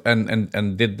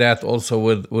 And did that also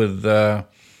with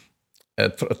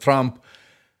Trump.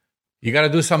 You got to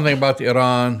do something about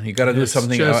Iran. You got to do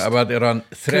something about Iran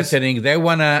threatening. They're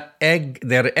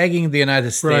egging the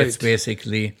United States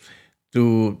basically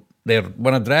they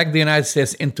want to drag the United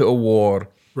States into a war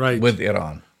with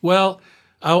Iran. Well,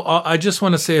 I just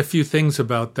want to say a few things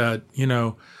about that.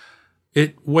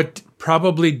 What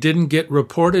probably didn't get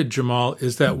reported, Jamal,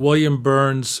 is that William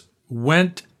Burns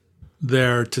went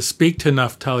there to speak to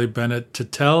Naftali Bennett to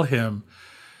tell him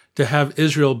to have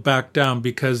Israel back down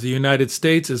because the United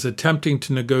States is attempting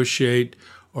to negotiate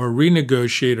or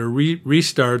renegotiate or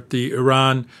restart the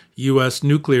Iran-U.S.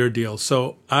 nuclear deal.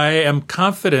 So I am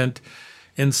confident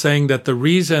in saying that the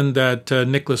reason that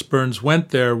Nicholas Burns went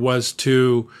there was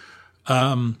to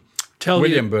tell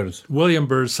William Burns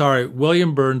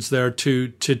there to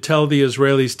tell the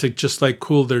Israelis to just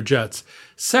cool their jets.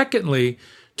 Secondly,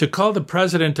 to call the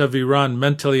president of Iran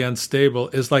mentally unstable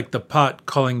is like the pot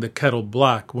calling the kettle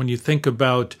black. When you think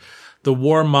about the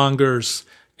warmongers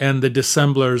and the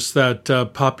dissemblers that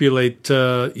populate,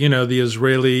 the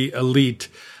Israeli elite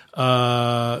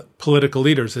political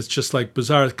leaders, it's just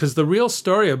bizarre. Because the real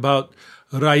story about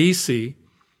Raisi,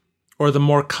 or the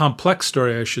more complex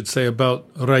story, I should say,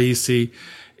 about Raisi,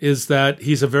 is that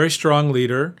he's a very strong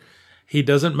leader. He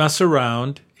doesn't mess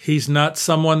around. He's not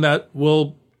someone that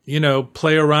will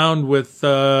play around with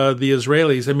the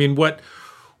Israelis. I mean, what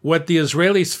the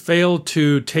Israelis failed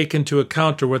to take into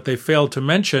account, or what they failed to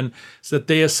mention, is that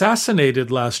they assassinated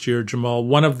last year, Jamal,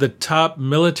 one of the top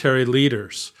military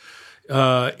leaders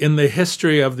in the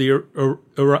history of the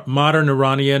modern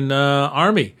Iranian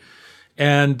army.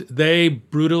 And they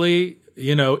brutally,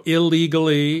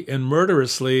 illegally and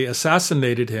murderously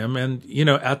assassinated him. And,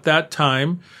 at that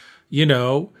time,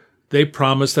 they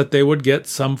promised that they would get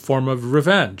some form of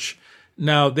revenge.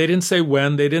 Now, they didn't say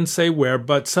when, they didn't say where,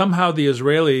 but somehow the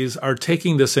Israelis are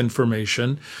taking this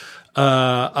information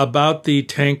about the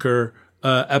tanker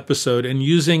episode and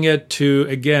using it to,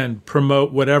 again,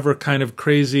 promote whatever kind of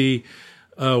crazy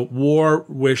war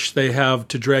wish they have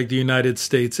to drag the United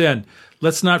States in.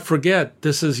 Let's not forget,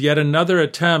 this is yet another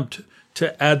attempt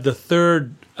to add the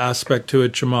third aspect to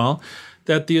it, Jamal,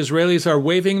 that the Israelis are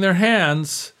waving their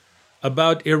hands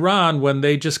about Iran when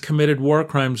they just committed war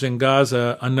crimes in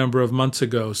Gaza a number of months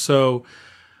ago. So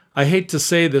I hate to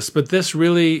say this, but this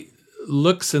really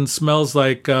looks and smells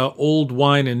like old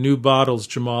wine in new bottles,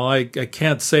 Jamal. I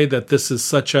can't say that this is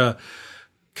such a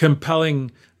compelling,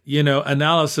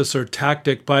 analysis or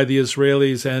tactic by the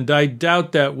Israelis, and I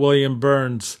doubt that William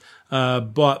Burns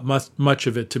bought much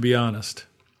of it, to be honest.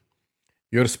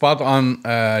 You're spot on,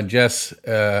 Jess.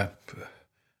 I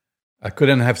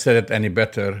couldn't have said it any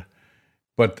better.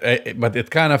 But it's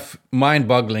kind of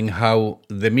mind-boggling how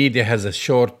the media has a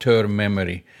short-term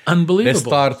memory.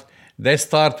 Unbelievable. they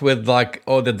start with like,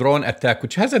 oh, the drone attack,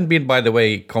 which hasn't been, by the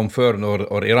way, confirmed,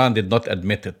 or Iran did not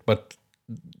admit it. But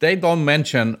they don't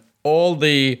mention all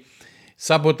the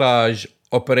sabotage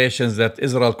operations that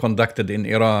Israel conducted in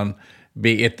Iran,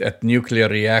 be it at nuclear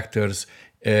reactors,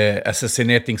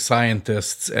 assassinating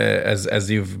scientists,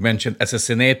 as you've mentioned,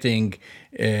 assassinating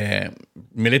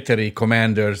military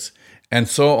commanders, and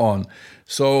so on.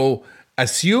 So,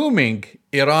 assuming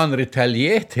Iran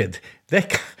retaliated,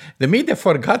 the media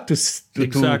forgot to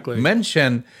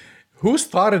mention who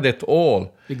started it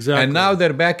all. Exactly. And now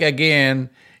they're back again,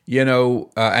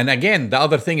 and again, the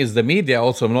other thing is the media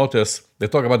also notice, they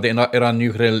talk about the Iran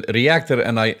nuclear reactor,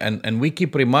 and we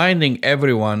keep reminding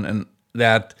everyone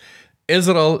that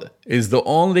Israel is the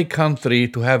only country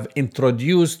to have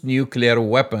introduced nuclear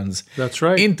weapons That's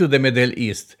right. into the Middle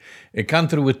East, a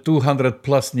country with 200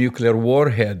 plus nuclear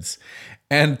warheads.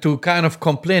 And to kind of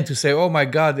complain, to say, oh my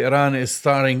God, Iran is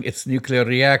starting its nuclear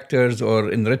reactors or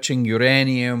enriching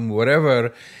uranium,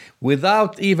 whatever,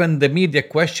 without even the media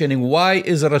questioning why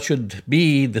Israel should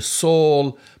be the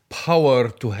sole power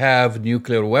to have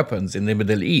nuclear weapons in the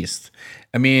Middle East.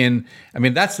 I mean,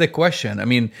 that's the question. I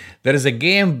mean, there is a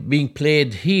game being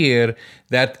played here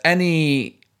that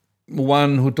anyone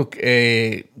who took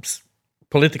a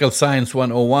political science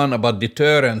 101 about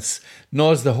deterrence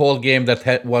knows the whole game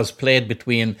that was played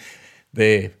between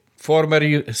the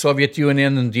former Soviet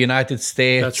Union and the United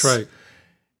States. That's right.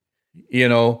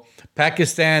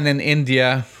 Pakistan and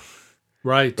India.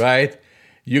 Right. Right?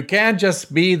 You can't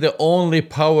just be the only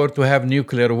power to have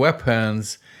nuclear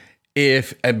weapons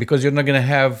because you're not going to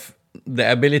have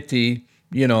the ability,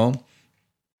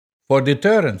 for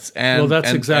deterrence. Well,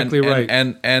 that's exactly right.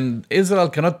 And Israel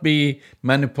cannot be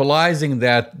monopolizing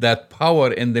that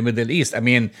power in the Middle East. I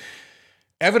mean,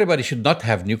 everybody should not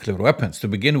have nuclear weapons to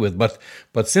begin with,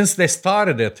 but since they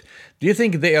started it, do you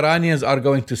think the Iranians are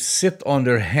going to sit on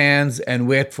their hands and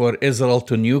wait for Israel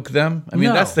to nuke them? I mean,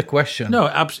 No. that's the question.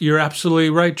 No, you're absolutely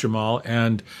right, Jamal.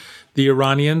 And the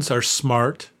Iranians are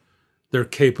smart. They're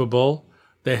capable.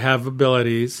 They have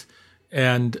abilities.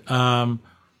 And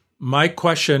my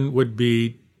question would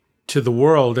be to the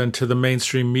world and to the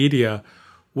mainstream media,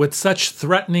 with such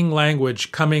threatening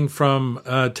language coming from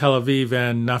Tel Aviv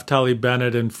and Naftali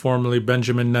Bennett and formerly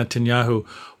Benjamin Netanyahu,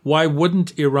 why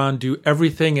wouldn't Iran do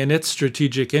everything in its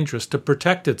strategic interest to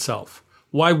protect itself?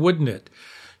 Why wouldn't it?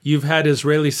 You've had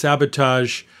Israeli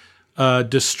sabotage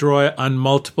destroy on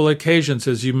multiple occasions,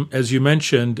 as you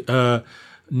mentioned,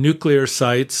 nuclear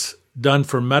sites done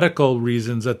for medical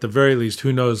reasons at the very least.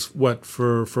 Who knows what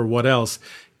for what else?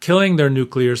 Killing their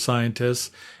nuclear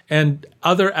scientists. And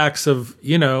other acts of,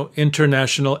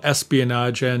 international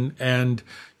espionage and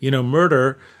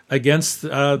murder against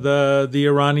the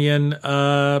Iranian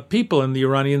people and the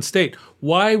Iranian state.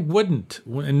 Why wouldn't,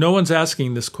 and no one's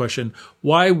asking this question,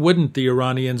 why wouldn't the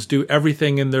Iranians do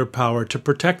everything in their power to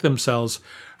protect themselves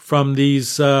from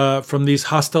these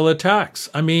hostile attacks?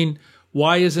 I mean,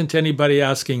 why isn't anybody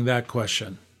asking that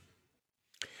question?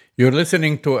 You're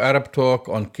listening to Arab Talk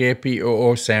on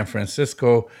KPOO San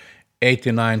Francisco,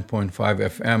 89.5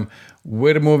 FM.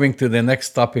 We're moving to the next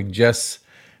topic, Jess,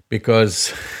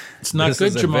 because it's not this good,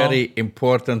 is a Jamal. Very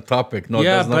important topic. No,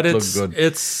 yeah, it does not but look good.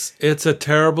 It's a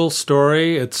terrible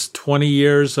story. It's 20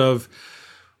 years of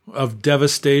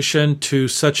devastation to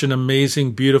such an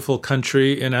amazing, beautiful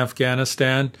country in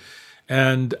Afghanistan.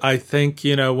 And I think,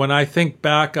 when I think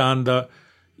back on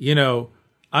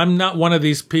I'm not one of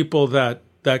these people that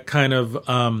kind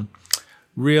of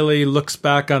really looks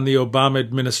back on the Obama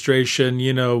administration,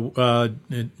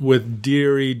 with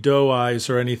deary doe eyes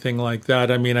or anything like that.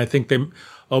 I mean, I think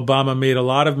Obama made a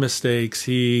lot of mistakes.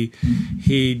 He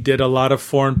did a lot of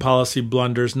foreign policy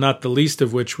blunders, not the least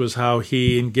of which was how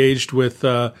he engaged with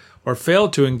or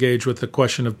failed to engage with the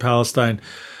question of Palestine.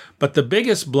 But the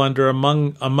biggest blunder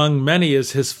among many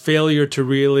is his failure to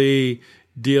really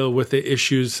deal with the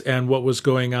issues and what was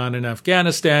going on in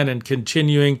Afghanistan, and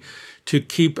continuing to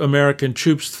keep American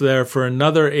troops there for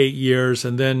another 8 years,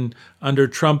 and then under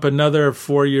Trump another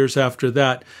 4 years after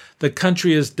that. The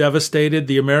country is devastated.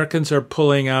 The Americans are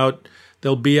pulling out.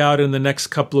 They'll be out in the next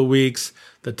couple of weeks.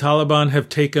 The Taliban have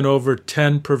taken over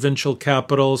 10 provincial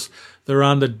capitals. They're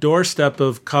on the doorstep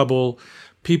of Kabul.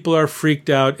 People are freaked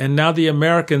out, and now the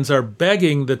Americans are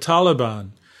begging the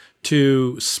Taliban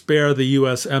to spare the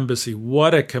U.S. embassy.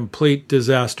 What a complete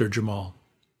disaster, Jamal.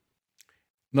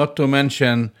 Not to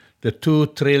mention the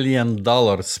 $2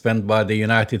 trillion spent by the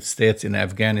United States in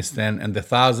Afghanistan, and the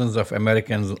thousands of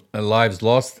Americans' lives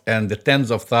lost, and the tens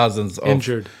of thousands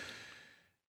of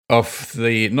of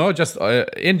the not just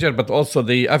injured, but also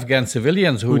the Afghan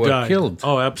civilians who were died. killed.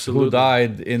 Oh, absolutely. Who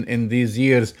died in these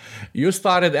years. You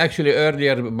started actually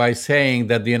earlier by saying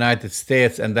that the United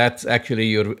States, and that's actually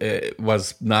your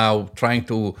was now trying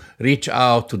to reach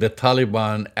out to the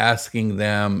Taliban, asking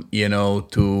them,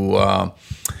 to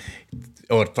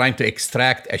or trying to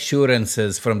extract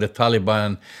assurances from the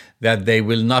Taliban that they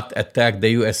will not attack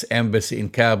the U.S. embassy in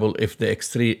Kabul if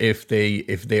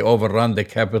they overrun the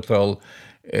capital.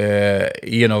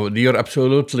 You're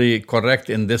absolutely correct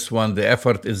in this one. The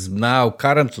effort is now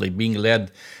currently being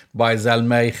led by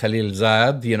Zalmay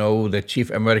Khalilzad, the chief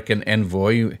American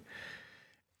envoy,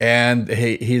 and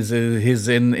he's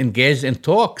engaged in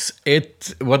talks.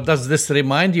 What does this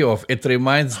remind you of? It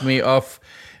reminds me of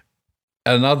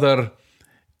another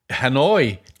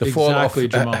Hanoi, the fall of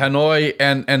Hanoi,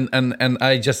 and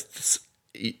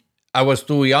I was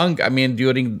too young. I mean,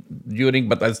 during,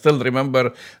 but I still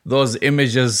remember those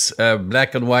images,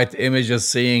 black and white images,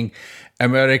 seeing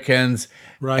Americans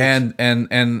and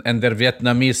their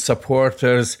Vietnamese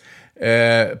supporters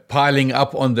piling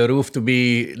up on the roof to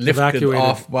be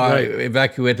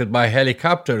evacuated by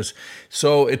helicopters.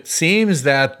 So it seems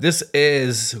that this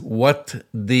is what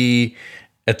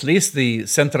at least the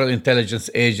Central Intelligence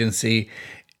Agency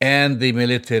and the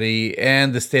military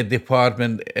and the State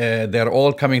Department, they're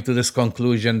all coming to this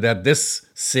conclusion that this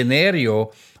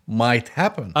scenario might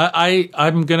happen.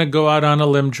 I'm going to go out on a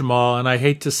limb, Jamal, and I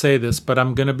hate to say this, but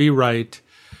I'm going to be right.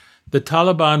 The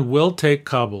Taliban will take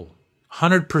Kabul,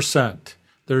 100%.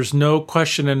 There's no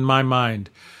question in my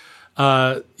mind.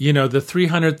 The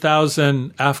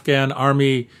 300,000 Afghan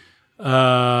army,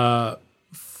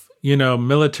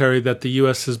 military that the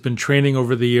U.S. has been training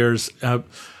over the years,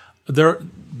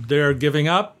 they're giving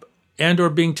up and or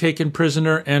being taken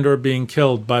prisoner and or being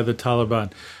killed by the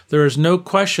Taliban. There is no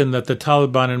question that the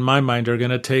Taliban, in my mind, are going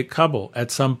to take Kabul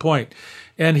at some point.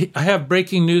 And I have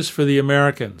breaking news for the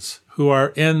Americans who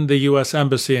are in the U.S.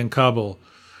 Embassy in Kabul.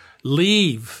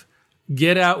 Leave.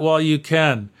 Get out while you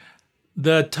can.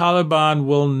 The Taliban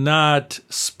will not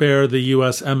spare the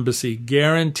U.S. Embassy.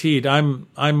 Guaranteed.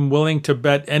 I'm willing to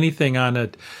bet anything on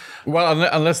it. Well,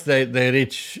 unless they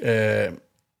reach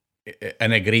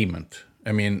an agreement.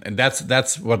 I mean,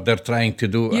 that's what they're trying to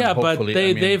do. Yeah, but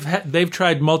they've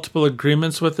tried multiple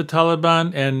agreements with the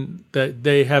Taliban, and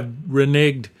they have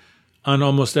reneged on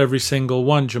almost every single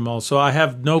one, Jamal. So I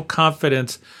have no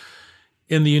confidence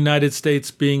in the United States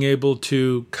being able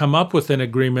to come up with an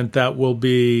agreement that will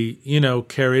be,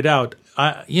 carried out.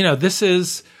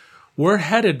 We're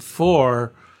headed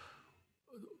for,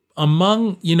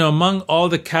 among all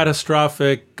the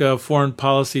catastrophic foreign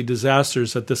policy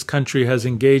disasters that this country has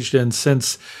engaged in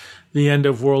since the end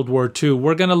of World War II,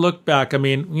 we're going to look back. I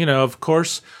mean, of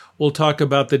course, we'll talk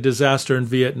about the disaster in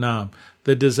Vietnam,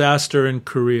 the disaster in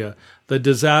Korea, the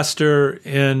disaster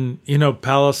in,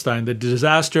 Palestine, the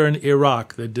disaster in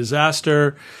Iraq, the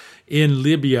disaster in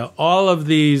Libya, all of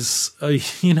these,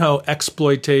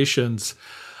 exploitations.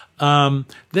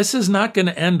 This is not going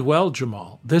to end well,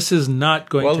 Jamal. This is not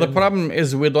going to end well. The problem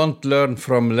is we don't learn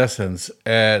from lessons.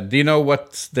 Do you know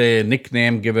what's the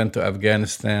nickname given to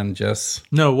Afghanistan, Jess?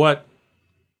 No, what?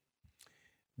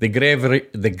 The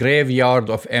graveyard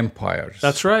of empires.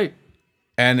 That's right.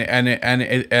 And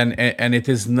it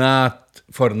is not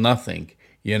for nothing.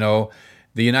 The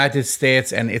United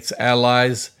States and its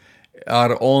allies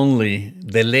are only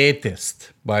the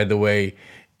latest, by the way,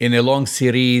 in a long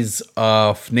series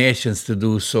of nations to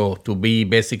do so, to be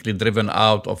basically driven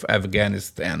out of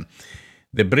Afghanistan.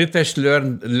 The British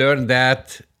learned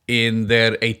that in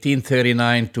their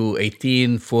 1839 to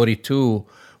 1842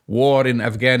 war in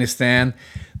Afghanistan.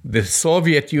 The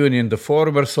Soviet Union, the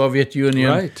former Soviet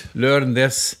Union, learned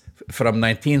this from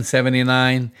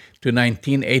 1979 to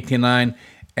 1989,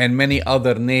 and many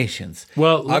other nations.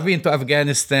 Well, I've been to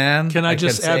Afghanistan. Can I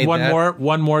just add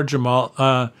one more, Jamal?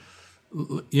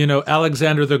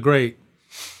 Alexander the Great.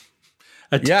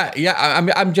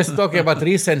 I'm just talking about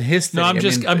recent history. No,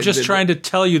 I'm just trying to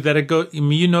tell you that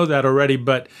that already,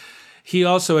 but he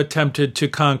also attempted to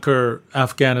conquer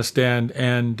Afghanistan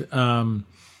and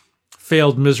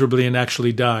failed miserably and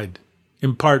actually died,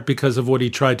 in part because of what he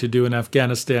tried to do in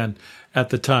Afghanistan at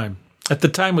the time. At the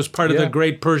time was part of the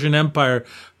Great Persian Empire,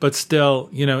 but still,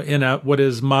 in what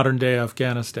is modern day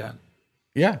Afghanistan.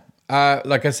 Yeah.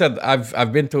 Like I said,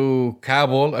 I've been to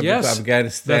Kabul, I've been to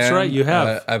Afghanistan. That's right, you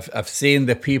have. I've seen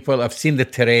the people, I've seen the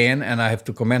terrain, and I have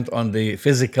to comment on the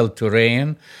physical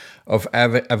terrain of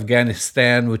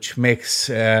Afghanistan, which makes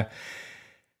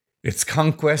its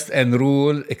conquest and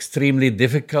rule extremely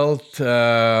difficult.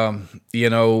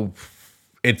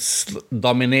 It's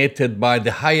dominated by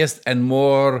the highest and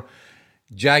more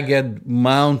jagged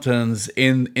mountains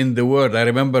in the world. I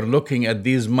remember looking at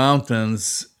these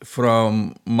mountains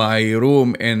from my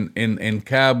room in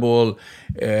Kabul.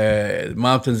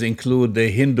 Mountains include the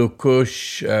Hindu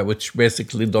Kush, which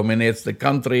basically dominates the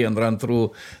country and run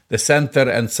through the center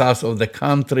and south of the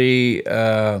country,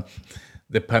 the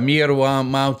Pamir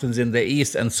Mountains in the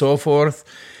east, and so forth.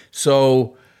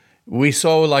 So we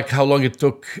saw like how long it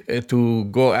took to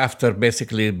go after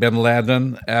basically bin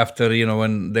Laden after,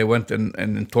 when they went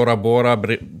in Tora Bora,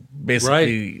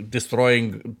 basically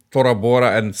destroying Tora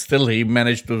Bora, and still he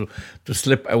managed to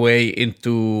slip away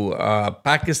into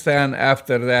Pakistan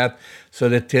after that. So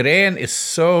the terrain is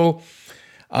so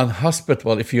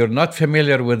unhospitable. If you're not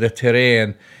familiar with the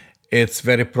terrain, it's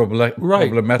very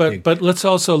problematic. But let's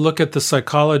also look at the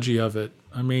psychology of it.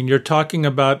 I mean, you're talking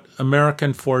about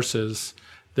American forces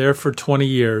there for 20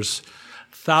 years.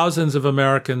 Thousands of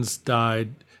Americans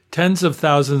died, tens of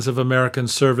thousands of American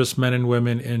servicemen and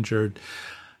women injured,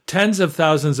 tens of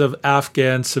thousands of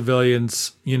Afghan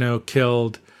civilians,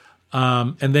 killed.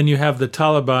 And then you have the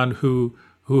Taliban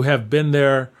who have been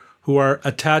there, who are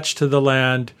attached to the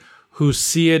land, who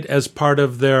see it as part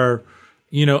of their,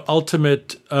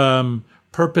 ultimate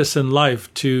purpose in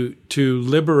life to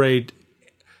liberate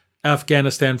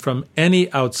Afghanistan from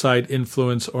any outside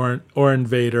influence or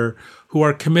invader, who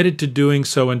are committed to doing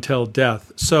so until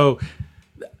death. So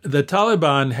the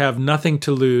Taliban have nothing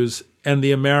to lose, and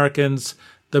the Americans,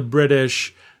 the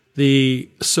British, the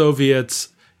Soviets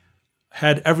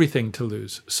had everything to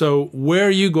lose. So where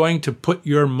are you going to put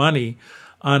your money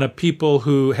on a people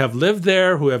who have lived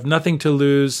there, who have nothing to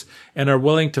lose, and are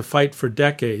willing to fight for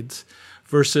decades,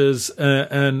 versus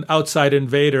an outside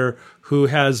invader who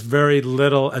has very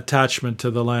little attachment to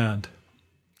the land?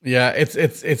 Yeah,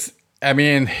 it's. I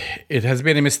mean, it has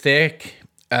been a mistake.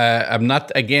 I'm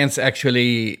not against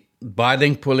actually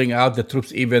Biden pulling out the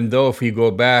troops, even though if you go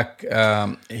back,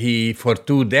 he for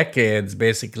 2 decades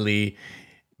basically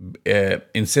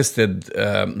insisted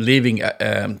leaving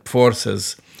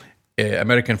forces.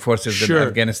 American forces in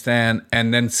Afghanistan,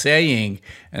 and then saying,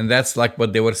 and that's like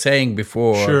what they were saying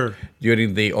before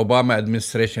during the Obama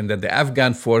administration, that the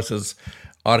Afghan forces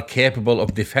are capable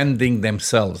of defending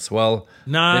themselves. Well,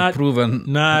 they've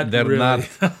proven they're really. not.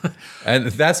 And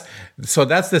that's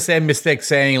the same mistake,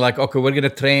 saying like, okay, we're going to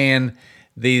train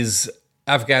these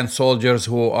Afghan soldiers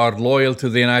who are loyal to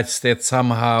the United States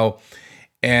somehow,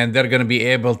 and they're going to be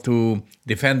able to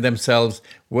defend themselves.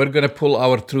 We're going to pull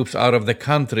our troops out of the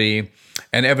country,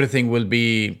 and everything will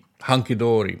be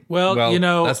hunky-dory. Well,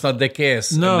 that's not the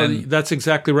case. No, that's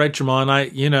exactly right, Jamal. And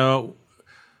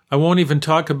I won't even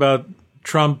talk about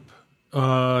Trump,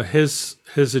 his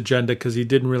agenda, because he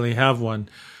didn't really have one.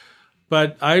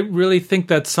 But I really think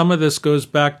that some of this goes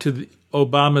back to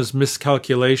Obama's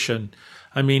miscalculation.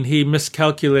 I mean, he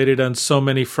miscalculated on so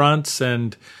many fronts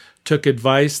and took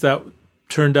advice that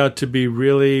turned out to be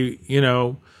really,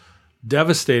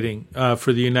 devastating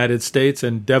for the United States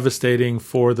and devastating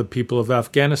for the people of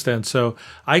Afghanistan. So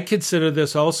I consider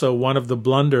this also one of the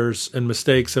blunders and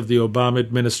mistakes of the Obama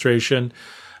administration.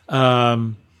 I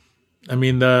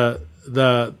mean,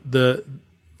 the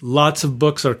lots of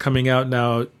books are coming out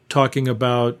now talking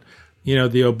about,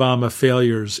 the Obama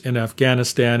failures in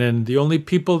Afghanistan, and the only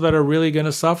people that are really going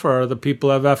to suffer are the people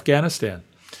of Afghanistan.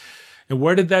 And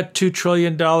where did that $2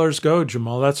 trillion go,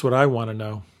 Jamal? That's what I want to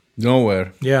know.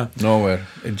 Nowhere. Yeah. Nowhere.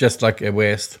 It's just like a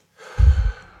waste.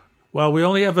 Well, we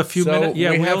only have a few minutes.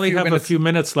 Yeah, we only have a few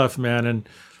minutes left, man. And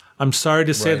I'm sorry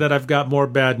to say that I've got more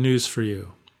bad news for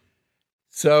you.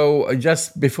 So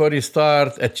just before you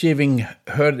start, achieving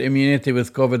herd immunity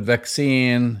with COVID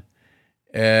vaccine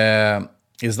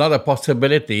is not a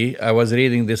possibility. I was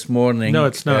reading this morning. No,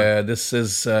 it's not. This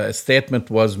is a statement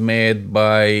was made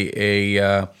by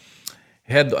the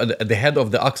head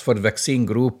of the Oxford Vaccine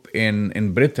Group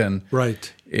in Britain,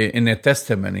 right? In a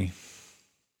testimony.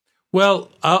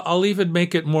 Well, I'll even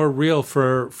make it more real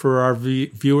for our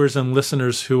viewers and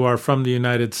listeners who are from the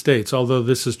United States, although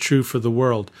this is true for the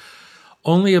world.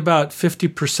 Only about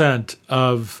 50%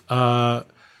 of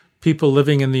people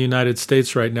living in the United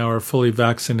States right now are fully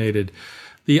vaccinated.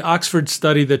 The Oxford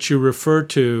study that you refer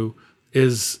to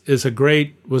was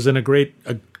in a great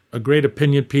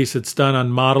opinion piece. It's done on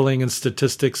modeling and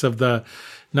statistics of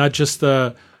not just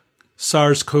the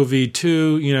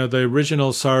SARS-CoV-2, the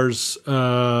original SARS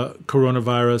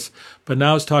coronavirus, but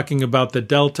now it's talking about the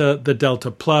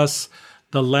Delta Plus,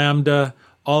 the Lambda,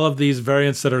 all of these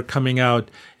variants that are coming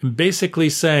out, and basically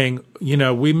saying,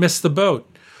 we missed the boat.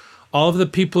 All of the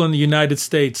people in the United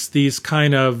States, these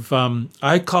kind of,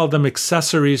 I call them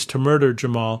accessories to murder,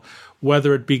 Jamal,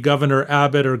 whether it be Governor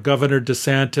Abbott or Governor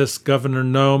DeSantis, Governor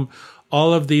Noem,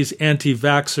 all of these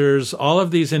anti-vaxxers, all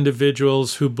of these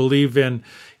individuals who believe in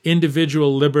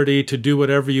individual liberty to do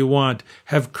whatever you want,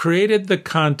 have created the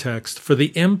context for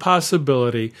the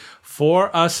impossibility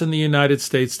for us in the United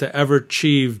States to ever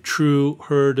achieve true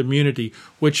herd immunity,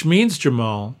 which means,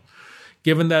 Jamal,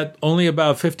 given that only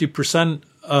about 50%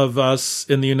 of us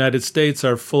in the United States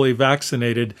are fully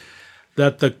vaccinated,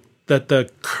 that the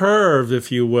curve,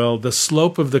 if you will, the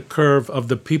slope of the curve of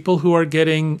the people who are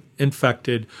getting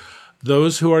infected,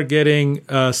 those who are getting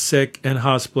sick and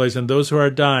hospitalized, and those who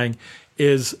are dying,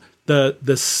 is how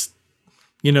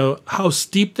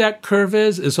steep that curve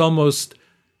is almost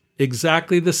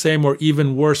exactly the same or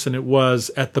even worse than it was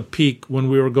at the peak when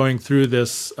we were going through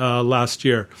this last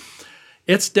year.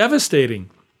 It's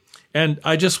devastating. And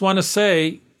I just want to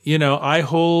say, I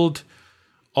hold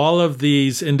all of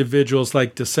these individuals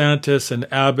like DeSantis and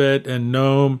Abbott and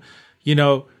Noem,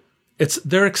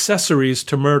 they're accessories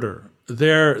to murder.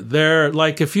 They're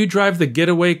like, if you drive the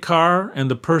getaway car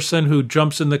and the person who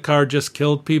jumps in the car just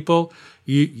killed people,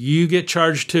 you get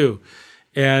charged too.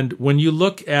 And when you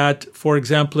look at, for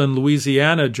example, in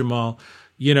Louisiana, Jamal,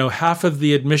 half of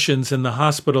the admissions in the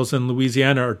hospitals in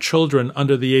Louisiana are children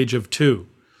under the age of 2.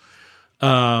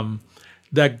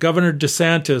 That Governor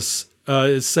DeSantis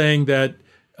is saying that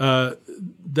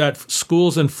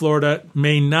schools in Florida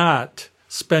may not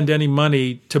spend any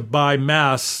money to buy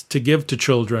masks to give to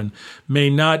children, may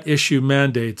not issue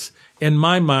mandates. In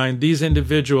my mind, these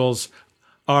individuals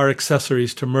are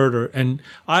accessories to murder. And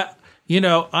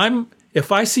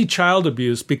if I see child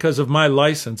abuse because of my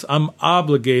license, I'm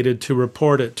obligated to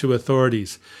report it to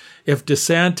authorities. If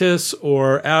DeSantis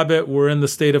or Abbott were in the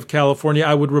state of California,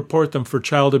 I would report them for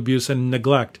child abuse and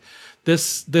neglect.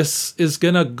 This is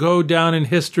going to go down in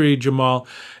history, Jamal,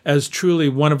 as truly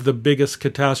one of the biggest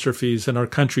catastrophes in our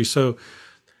country. So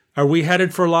are we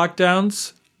headed for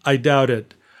lockdowns? I doubt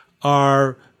it.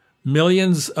 Are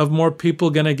millions of more people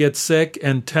going to get sick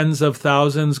and tens of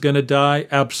thousands going to die?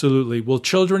 Absolutely. Will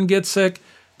children get sick?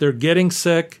 They're getting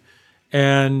sick,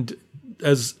 and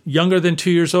as younger than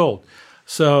 2 years old.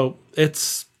 So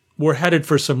we're headed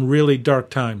for some really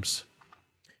dark times.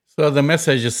 So the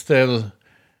message is still,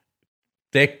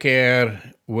 take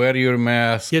care, wear your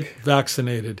mask. Get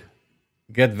vaccinated.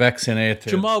 Get vaccinated.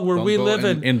 Jamal, where we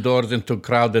live indoors into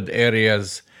crowded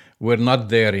areas, we're not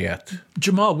there yet.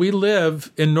 Jamal, we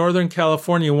live in Northern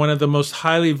California, one of the most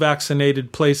highly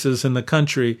vaccinated places in the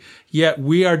country, yet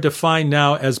we are defined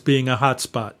now as being a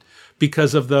hotspot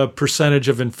because of the percentage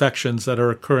of infections that are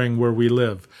occurring where we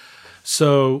live.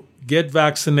 So get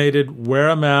vaccinated, wear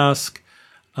a mask.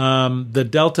 The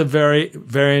Delta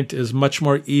variant is much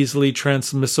more easily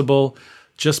transmissible.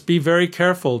 Just be very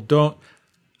careful.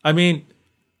 I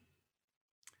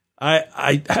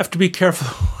have to be careful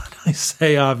what I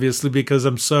say, obviously, because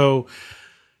I'm so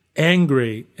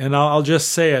angry. And I'll just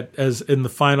say it as in the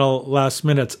final last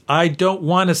minutes. I don't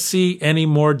want to see any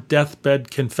more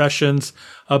deathbed confessions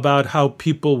about how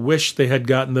people wish they had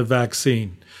gotten the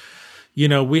vaccine.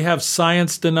 We have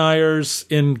science deniers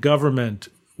in government.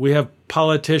 We have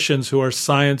politicians who are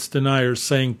science deniers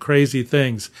saying crazy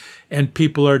things, and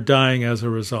people are dying as a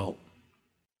result.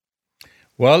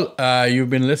 Well, you've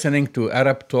been listening to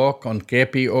Arab Talk on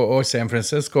KPOO San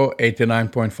Francisco,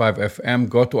 89.5 FM.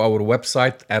 Go to our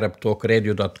website,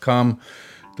 arabtalkradio.com,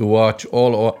 to watch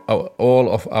all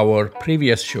of our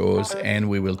previous shows, and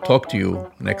we will talk to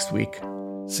you next week.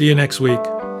 See you next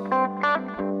week.